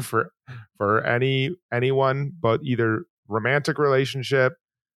you are for anyone, but either romantic relationship,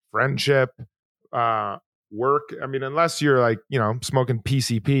 friendship, work. I mean, unless you're like, you know, smoking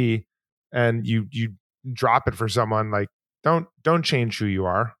PCP and you drop it for someone, like don't change who you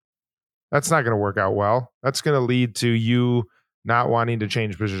are. That's not going to work out well. That's going to lead to you not wanting to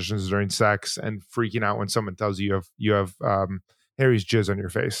change positions during sex and freaking out when someone tells you you have Harry's jizz on your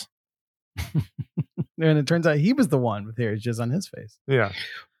face. And it turns out he was the one with Harry's jizz on his face. Yeah.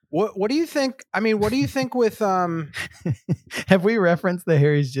 What do you think? I mean, what do you think with Have we referenced the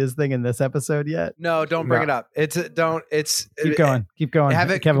Harry's jizz thing in this episode yet? No, don't bring it up. Keep going.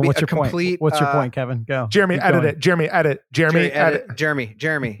 Kevin, what's your point? What's your point, Kevin? Go. Jeremy, edit it. Jeremy, edit.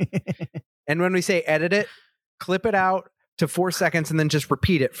 Jeremy. And when we say edit it, clip it out to 4 seconds and then just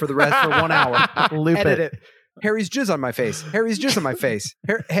repeat it for the rest for 1 hour. Loop edit it. Harry's jizz on my face. Harry's jizz on my face.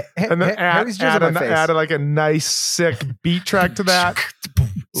 And then Harry's jizz on my face. Add like a nice, sick beat track to that.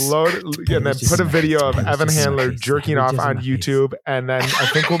 Load and then put a video of Evan Handler jerking off on YouTube, and then I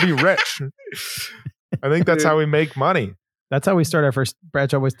think we'll be rich. I think that's how we make money. That's how we start our first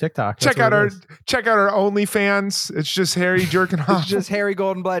Bradshaw Boys TikTok. Check out our OnlyFans. It's just Harry jerking off. It's just Harry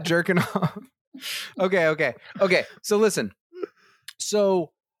Goldenblatt jerking off. Okay. So listen.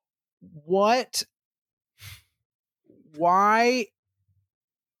 So what? Why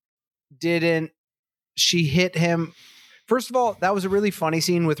didn't she hit him? First of all, that was a really funny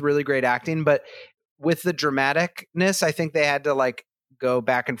scene with really great acting, but with the dramaticness, I think they had to like go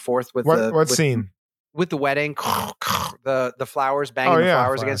back and forth with what scene? With the wedding, the flowers banging the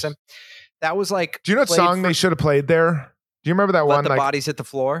flowers against him. That was like. Do you know what song they should have played there? Do you remember that one? Let the bodies hit the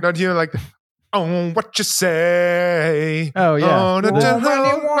floor. No, do you know like? Oh, what you say? Oh yeah.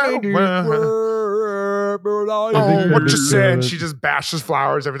 Oh, what you say? And she just bashes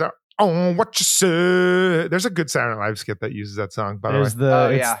flowers every time. Oh, what you say? There's a good Saturday Night Live skit that uses that song. By the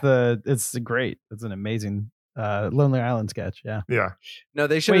way, it's great. It's an amazing Lonely Island sketch. Yeah. Yeah. No,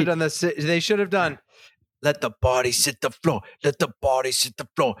 they should have done this. They should have done. Let the bodies hit the floor. Let the bodies hit the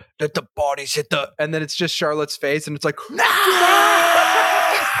floor. Let the bodies hit the. And then it's just Charlotte's face, and it's like.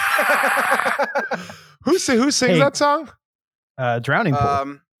 Who sings that song? Drowning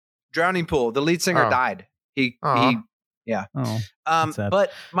Pool. Drowning Pool. The lead singer died. Yeah.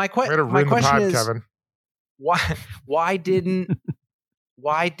 But my question is, Kevin. why didn't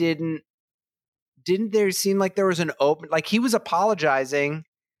there seem like there was an open, like he was apologizing,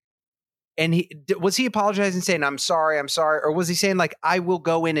 and was he apologizing saying I'm sorry, or was he saying like I will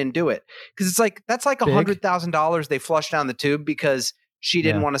go in and do it? Because it's like that's like $100,000 they flushed down the tube because she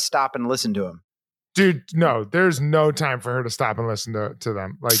didn't want to stop and listen to him. Dude, no, there's no time for her to stop and listen to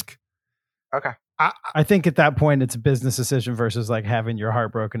them. Like, okay. I think at that point it's a business decision versus like having your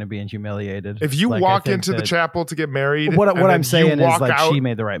heart broken and being humiliated. If you like, walk into the chapel to get married, what I'm saying is like out, she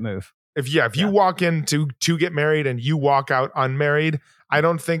made the right move. If you walk in to get married and you walk out unmarried, I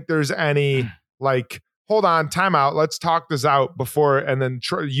don't think there's any like, hold on, time out, let's talk this out before, and then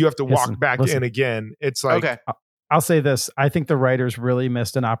you have to walk back in again. It's like, okay. I'll say this. I think the writers really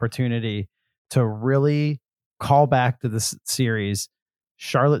missed an opportunity to really call back to this series.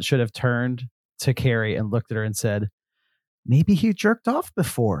 Charlotte should have turned to Carrie and looked at her and said, maybe he jerked off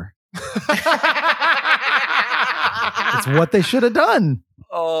before. It's what they should have done.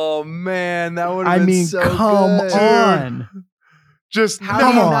 Oh man, that would have been so good. Come on. Just how do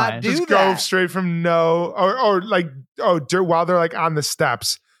you not do just that? go straight from no or like while they're like on the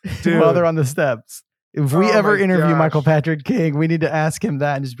steps. Dude. While they're on the steps. If we ever interview gosh. Michael Patrick King, we need to ask him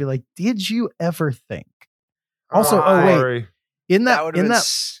that and just be like, did you ever think? Also, wait.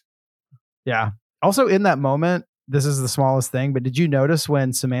 Yeah. Also in that moment, this is the smallest thing, but did you notice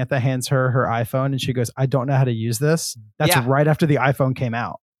when Samantha hands her iPhone and she goes, I don't know how to use this? That's right after the iPhone came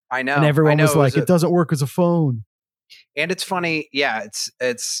out. I know. And everyone was like, it doesn't work as a phone. And it's funny. Yeah.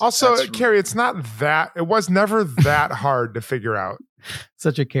 It's also, Carrie, it was never that hard to figure out.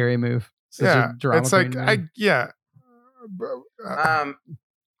 Such a Carrie move. Such a drama it's like,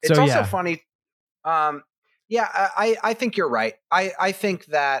 it's also funny. I think you're right. I think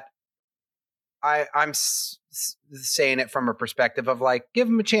that I'm saying it from a perspective of like, give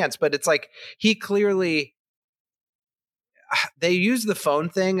him a chance, but it's like he clearly, they use the phone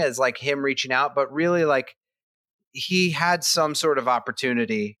thing as like him reaching out, but really like he had some sort of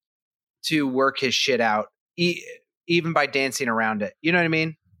opportunity to work his shit out, even by dancing around it. You know what I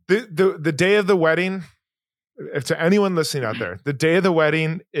mean? The day of the wedding, if to anyone listening out there, the day of the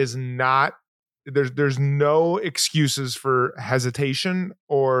wedding is not, there's no excuses for hesitation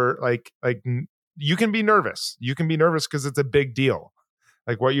or like you can be nervous. You can be nervous because it's a big deal.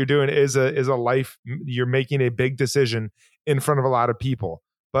 Like what you're doing is a life, you're making a big decision in front of a lot of people,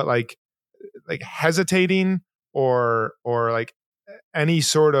 but like hesitating or like any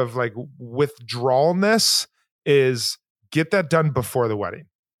sort of like withdrawalness is get that done before the wedding.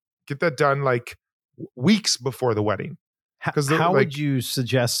 Get that done like weeks before the wedding. How would you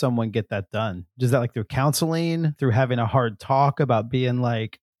suggest someone get that done? Is that like through counseling, through having a hard talk about being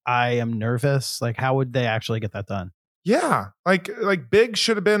like, I am nervous? Like, how would they actually get that done? Yeah. Like Big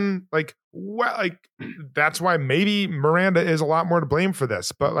should have been like, well, like that's why maybe Miranda is a lot more to blame for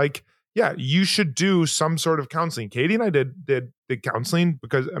this, but like, yeah, you should do some sort of counseling. Katie and I did counseling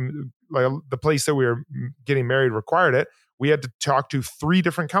because like the place that we were getting married required it. We had to talk to 3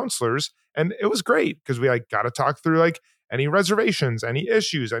 different counselors, and it was great because we like got to talk through like any reservations, any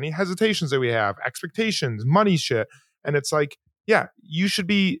issues, any hesitations that we have, expectations, money shit. And it's like, yeah, you should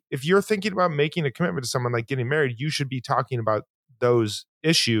be, if you're thinking about making a commitment to someone like getting married, you should be talking about those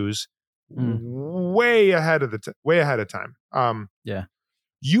issues way ahead of time. Yeah.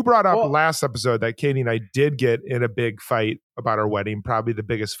 You brought up last episode that Katie and I did get in a big fight about our wedding, probably the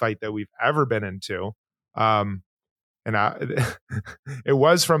biggest fight that we've ever been into. It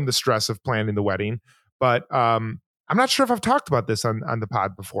was from the stress of planning the wedding, but I'm not sure if I've talked about this on the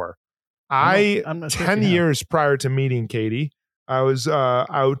pod before. I'm not 10 years prior to meeting Katie, I was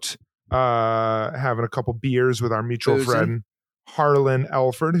out having a couple beers with our mutual friend Harlan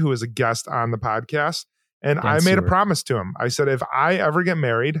Elford, who is a guest on the podcast. And I made a promise to him. I said, if I ever get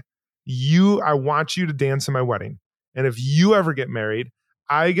married, I want you to dance in my wedding. And if you ever get married,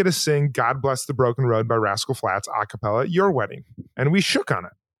 I get to sing God Bless the Broken Road by Rascal Flatts a cappella at your wedding. And we shook on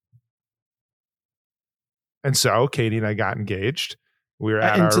it. And so Katie and I got engaged. We were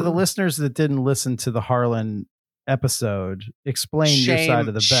at to the listeners that didn't listen to the Harlan episode, explain your side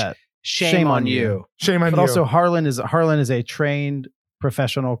of the bet. Shame on you. Shame on you. But also Harlan is a trained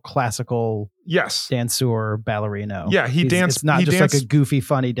professional classical dancer ballerino. Yeah, he danced. It's not just like a goofy,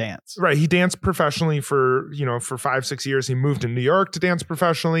 funny dance. Right. He danced professionally for 5-6 years. He moved to New York to dance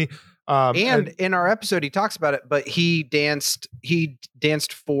professionally. And in our episode, he talks about it, but he danced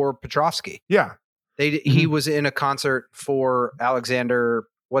for Petrovsky. Yeah. He was in a concert for Alexander.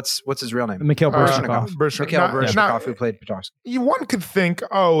 What's his real name? Mikhail Baryshnikov. Mikhail Baryshnikov, who played Petrovsky. One could think,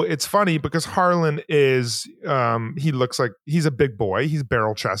 it's funny because Harlan is, he looks like he's a big boy. He's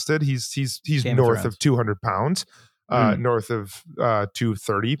barrel chested. He's north of 200 pounds, north of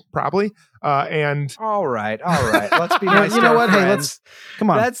 230 probably. And all right. Let's be nice. You know what? Hey,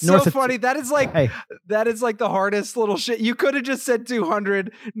 come on. That's so funny. That is like the hardest little shit. You could have just said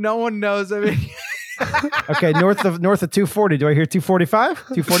 200. No one knows. I mean. Okay, north of 240. Do I hear 245?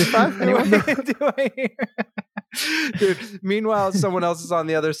 245? Anyone? Do I hear? Dude, meanwhile, someone else is on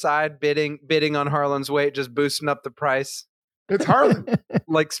the other side bidding on Harlan's weight, just boosting up the price. It's Harlan.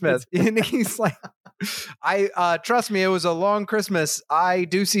 Like Smith. And he's like, I trust me, it was a long Christmas. I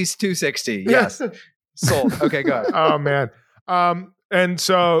do see 260. Yes. Sold. Okay, go ahead. Oh man. And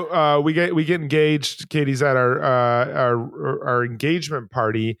so we get engaged. Katie's at our engagement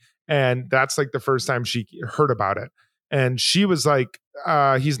party, and that's like the first time she heard about it. And she was like,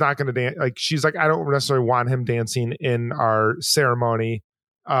 he's not going to dance. Like, she's like, I don't necessarily want him dancing in our ceremony.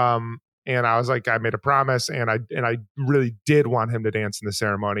 And I was like, I made a promise, and I really did want him to dance in the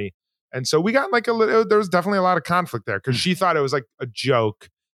ceremony. And so we got like there was definitely a lot of conflict there, because she thought it was like a joke.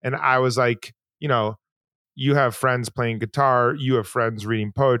 And I was like, you have friends playing guitar, you have friends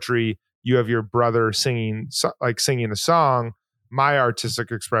reading poetry, you have your brother singing a song. My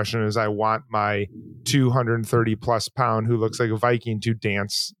artistic expression is I want my 230 plus pound who looks like a Viking to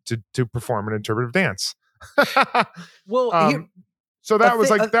dance, to perform an interpretive dance. Well, so that was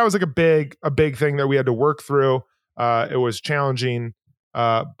like a big thing that we had to work through. It was challenging,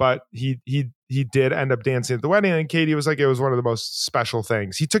 but he did end up dancing at the wedding, and Katie was like, it was one of the most special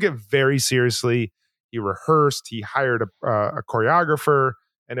things. He took it very seriously. He rehearsed. He hired a choreographer,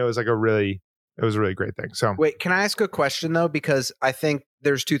 and it was like a really great thing. So wait, can I ask a question though? Because I think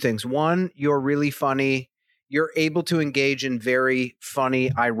there's two things. One, you're really funny. You're able to engage in very funny,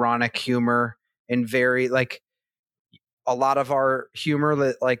 ironic humor, and very like a lot of our humor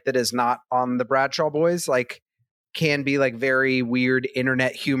that is not on the Bradshaw Boys, like can be like very weird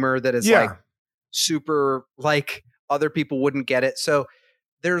internet humor that is like super, like other people wouldn't get it. So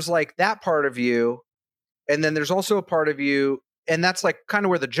there's like that part of you. And then there's also a part of you, and that's like kind of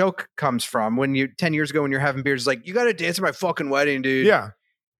where the joke comes from. When you 10 years ago, when you're having beers, like, you got to dance at my fucking wedding, dude. Yeah.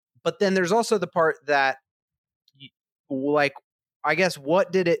 But then there's also the part that, like, I guess,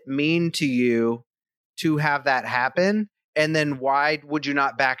 what did it mean to you to have that happen? And then why would you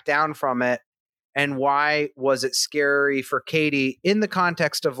not back down from it? And why was it scary for Katie in the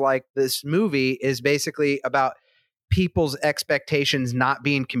context of like this movie is basically about people's expectations not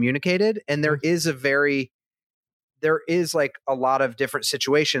being communicated. And there is like a lot of different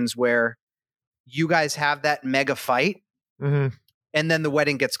situations where you guys have that mega fight, and then the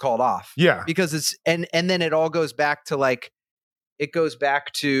wedding gets called off. Yeah. Because it's, and then it all goes back to like, it goes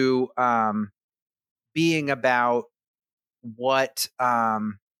back to being about what,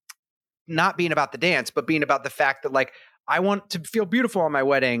 not being about the dance, but being about the fact that like, I want to feel beautiful on my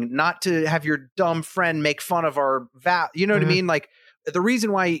wedding, not to have your dumb friend make fun of our vow. You know what I mean? Like, the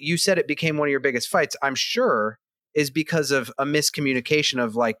reason why you said it became one of your biggest fights, I'm sure, is because of a miscommunication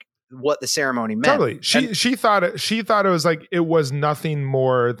of like what the ceremony meant. Totally. She thought it was like, it was nothing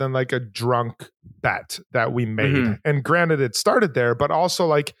more than like a drunk bet that we made. And granted, it started there, but also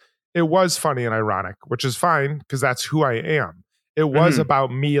like it was funny and ironic, which is fine because that's who I am. It was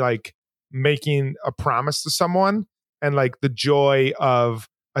about me like making a promise to someone and like the joy of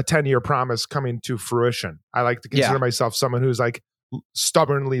a 10-year promise coming to fruition. I like to consider myself someone who's like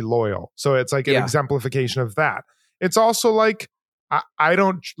stubbornly loyal. So it's like an exemplification of that. It's also like, I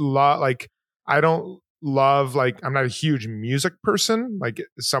don't love, like, I'm not a huge music person. Like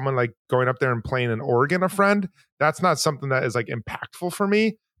someone like going up there and playing an organ, a friend, that's not something that is like impactful for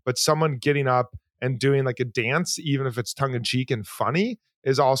me. But someone getting up and doing like a dance, even if it's tongue in cheek and funny,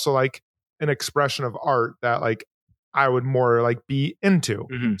 is also like an expression of art that like I would more like be into.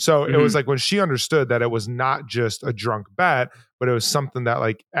 So it was like when she understood that it was not just a drunk bet, but it was something that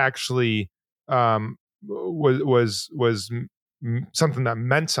like actually was something that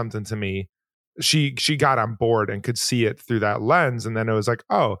meant something to me. She got on board and could see it through that lens. And then it was like,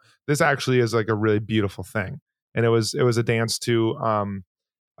 oh, this actually is like a really beautiful thing. And it was a dance to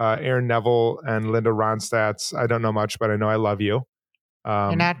Aaron Neville and Linda Ronstadt's I Don't Know Much, But I Know I Love You.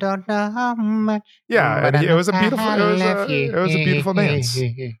 And I don't know how much. Yeah, and it was a beautiful dance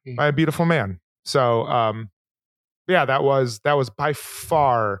by a beautiful man. So yeah, that was by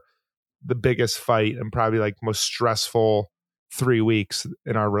far the biggest fight and probably like most stressful 3 weeks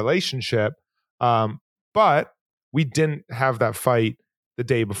in our relationship. But we didn't have that fight the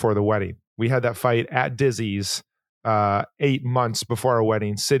day before the wedding. We had that fight at Dizzy's 8 months before our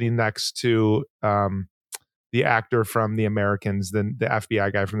wedding, sitting next to the actor from The Americans, the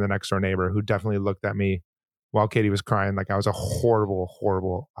FBI guy from The Next Door Neighbor, who definitely looked at me while Katie was crying like I was a horrible,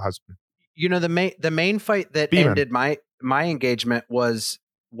 horrible husband. You know, the main fight that ended my engagement was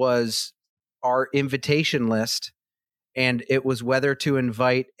our invitation list, and it was whether to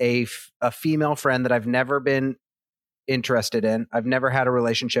invite a female friend that I've never been interested in. I've never had a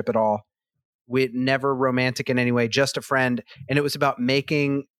relationship at all. We never romantic in any way, just a friend. And it was about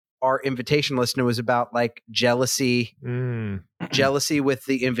making our invitation list, and it was about like jealousy with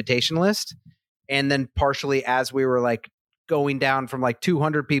the invitation list. And then partially as we were like going down from like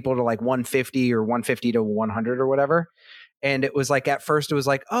 200 people to like 150 or 150 to 100 or whatever. And it was like, at first it was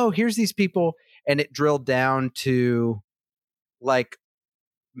like, oh, here's these people. And it drilled down to like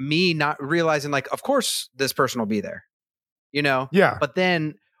me not realizing like, of course this person will be there, you know? Yeah. But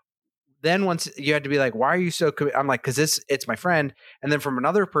then once you had to be like, why are you so I'm like, cause it's my friend. And then from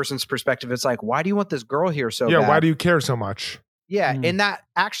another person's perspective, it's like, why do you want this girl here so bad? Why do you care so much? Yeah. And that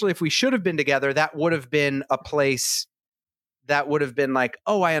actually, if we should have been together, that would have been a place that would have been like,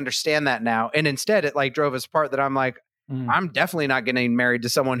 oh, I understand that now. And instead it like drove us apart, that I'm like, I'm definitely not getting married to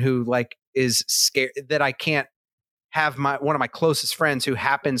someone who like is scared that I can't have one of my closest friends who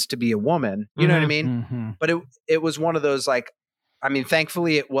happens to be a woman. You know what I mean? But it was one of those like, I mean,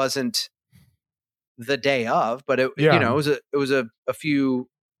 thankfully it wasn't the day of, but it was a few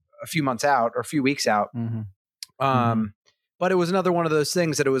months out or a few weeks out. But it was another one of those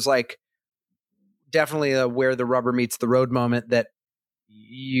things that it was like definitely a where the rubber meets the road moment, that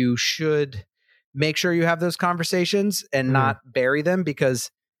you should make sure you have those conversations and not bury them,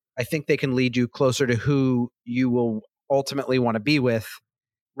 because I think they can lead you closer to who you will ultimately want to be with,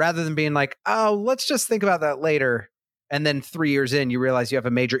 rather than being like, oh, let's just think about that later. And then 3 years in, you realize you have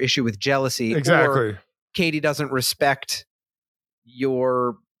a major issue with jealousy. Exactly. Or Katie doesn't respect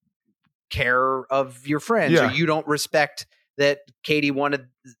your care of your friends, or you don't respect that Katie wanted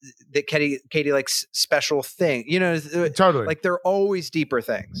that Katie likes special thing. You know, totally. Like they're always deeper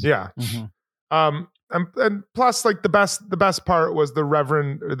things. Yeah. And plus, like the best part was the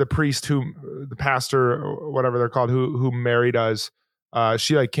reverend, or the priest, the pastor, or whatever they're called, who married us.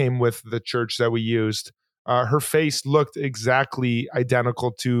 She like came with the church that we used. Her face looked exactly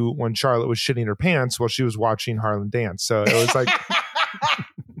identical to when Charlotte was shitting her pants while she was watching Harlan dance. So it was like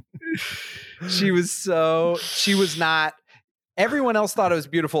she was not. Everyone else thought it was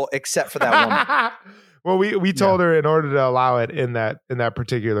beautiful except for that woman. Well, we told her, in order to allow it in that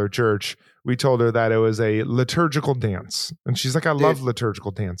particular church, we told her that it was a liturgical dance, and she's like, "I love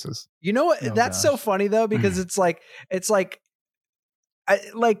liturgical dances." You know what? That's so funny though, because it's like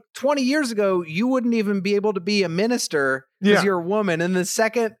 20 years ago, you wouldn't even be able to be a minister because you're a woman, and the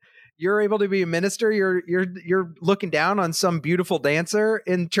second you're able to be a minister, you're looking down on some beautiful dancer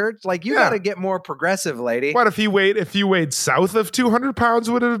in church. Like, you got to get more progressive, lady. What if you weighed south of 200 pounds?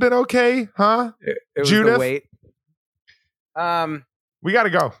 Would it have been okay? Huh? It was Judith? The weight. We got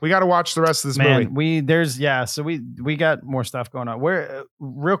to go. We got to watch the rest of this movie. So we got more stuff going on. Where,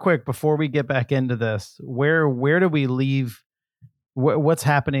 real quick, before we get back into this, where do we leave? What's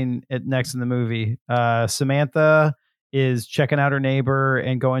happening next in the movie? Samantha is checking out her neighbor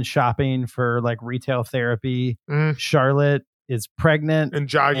and going shopping for like retail therapy. Charlotte is pregnant and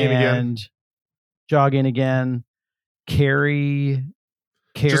jogging again. Carrie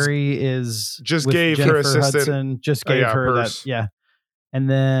is just gave Jennifer her assistant Hudson, just gave her purse. that. And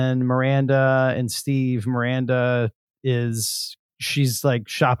then Miranda and Steve. Miranda she's like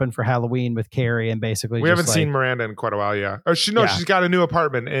shopping for Halloween with Carrie, and basically we haven't seen Miranda in quite a while. Yeah. Oh, she's got a new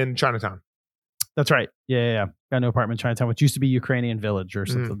apartment in Chinatown. That's right. Yeah. Got a new apartment in Chinatown, which used to be Ukrainian Village or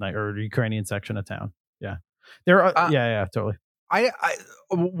something like, or Ukrainian section of town. Yeah. There are, totally.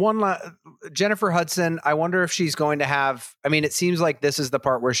 Jennifer Hudson, I wonder if she's going to have, I mean, it seems like this is the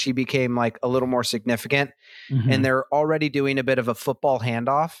part where she became like a little more significant, and they're already doing a bit of a football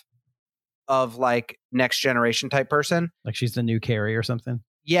handoff of like next generation type person. Like she's the new Carrie or something.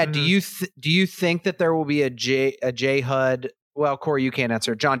 Yeah. Do you think that there will be a J HUD? Well, Corey, you can't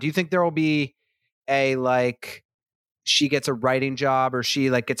answer. John, do you think there will be a, like, she gets a writing job, or she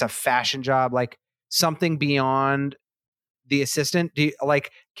like gets a fashion job, like something beyond the assistant? Do you,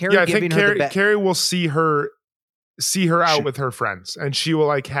 like, Carrie giving her the Carrie will see her out with her friends, and she will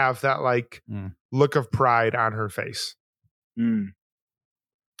like have that like look of pride on her face.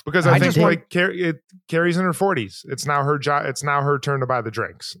 Because I think like Carrie's in her 40s. It's now her job. It's now her turn to buy the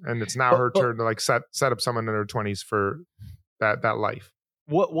drinks, and it's now her turn to like set up someone in her 20s for that life.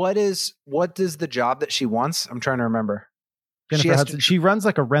 What does the job that she wants? I'm trying to remember. Jennifer Hudson, she runs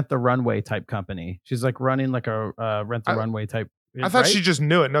like a Rent the Runway type company. She's like running like a Rent the Runway type. I thought she just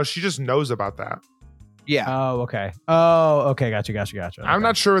knew it. No, she just knows about that. Yeah. Oh, okay. Gotcha. Okay. I'm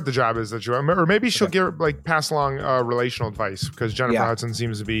not sure what the job is that you want, or maybe she'll pass along relational advice, because Jennifer Hudson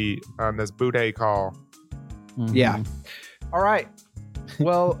seems to be on this boudet call. Yeah. All right.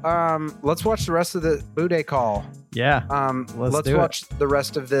 Well, let's watch the rest of the boudet call. Yeah. Let's watch the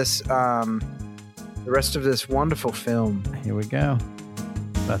rest of this. The rest of this wonderful film. Here we go.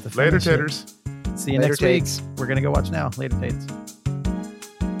 Later, taters. See you next week. We're gonna go watch now. Later, tates.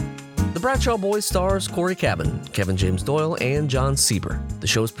 Bradshaw Boys stars Corey Cabin, Kevin James Doyle, and John Sieber. The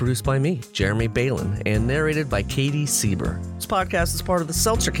show is produced by me, Jeremy Balin, and narrated by Katie Sieber. This podcast is part of the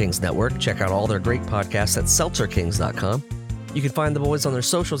Seltzer Kings Network. Check out all their great podcasts at seltzerkings.com. You can find the boys on their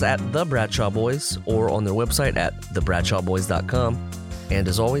socials at The Bradshaw Boys or on their website at thebradshawboys.com. And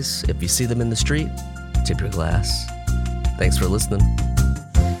as always, if you see them in the street, tip your glass. Thanks for listening.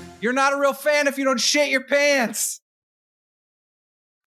 You're not a real fan if you don't shit your pants.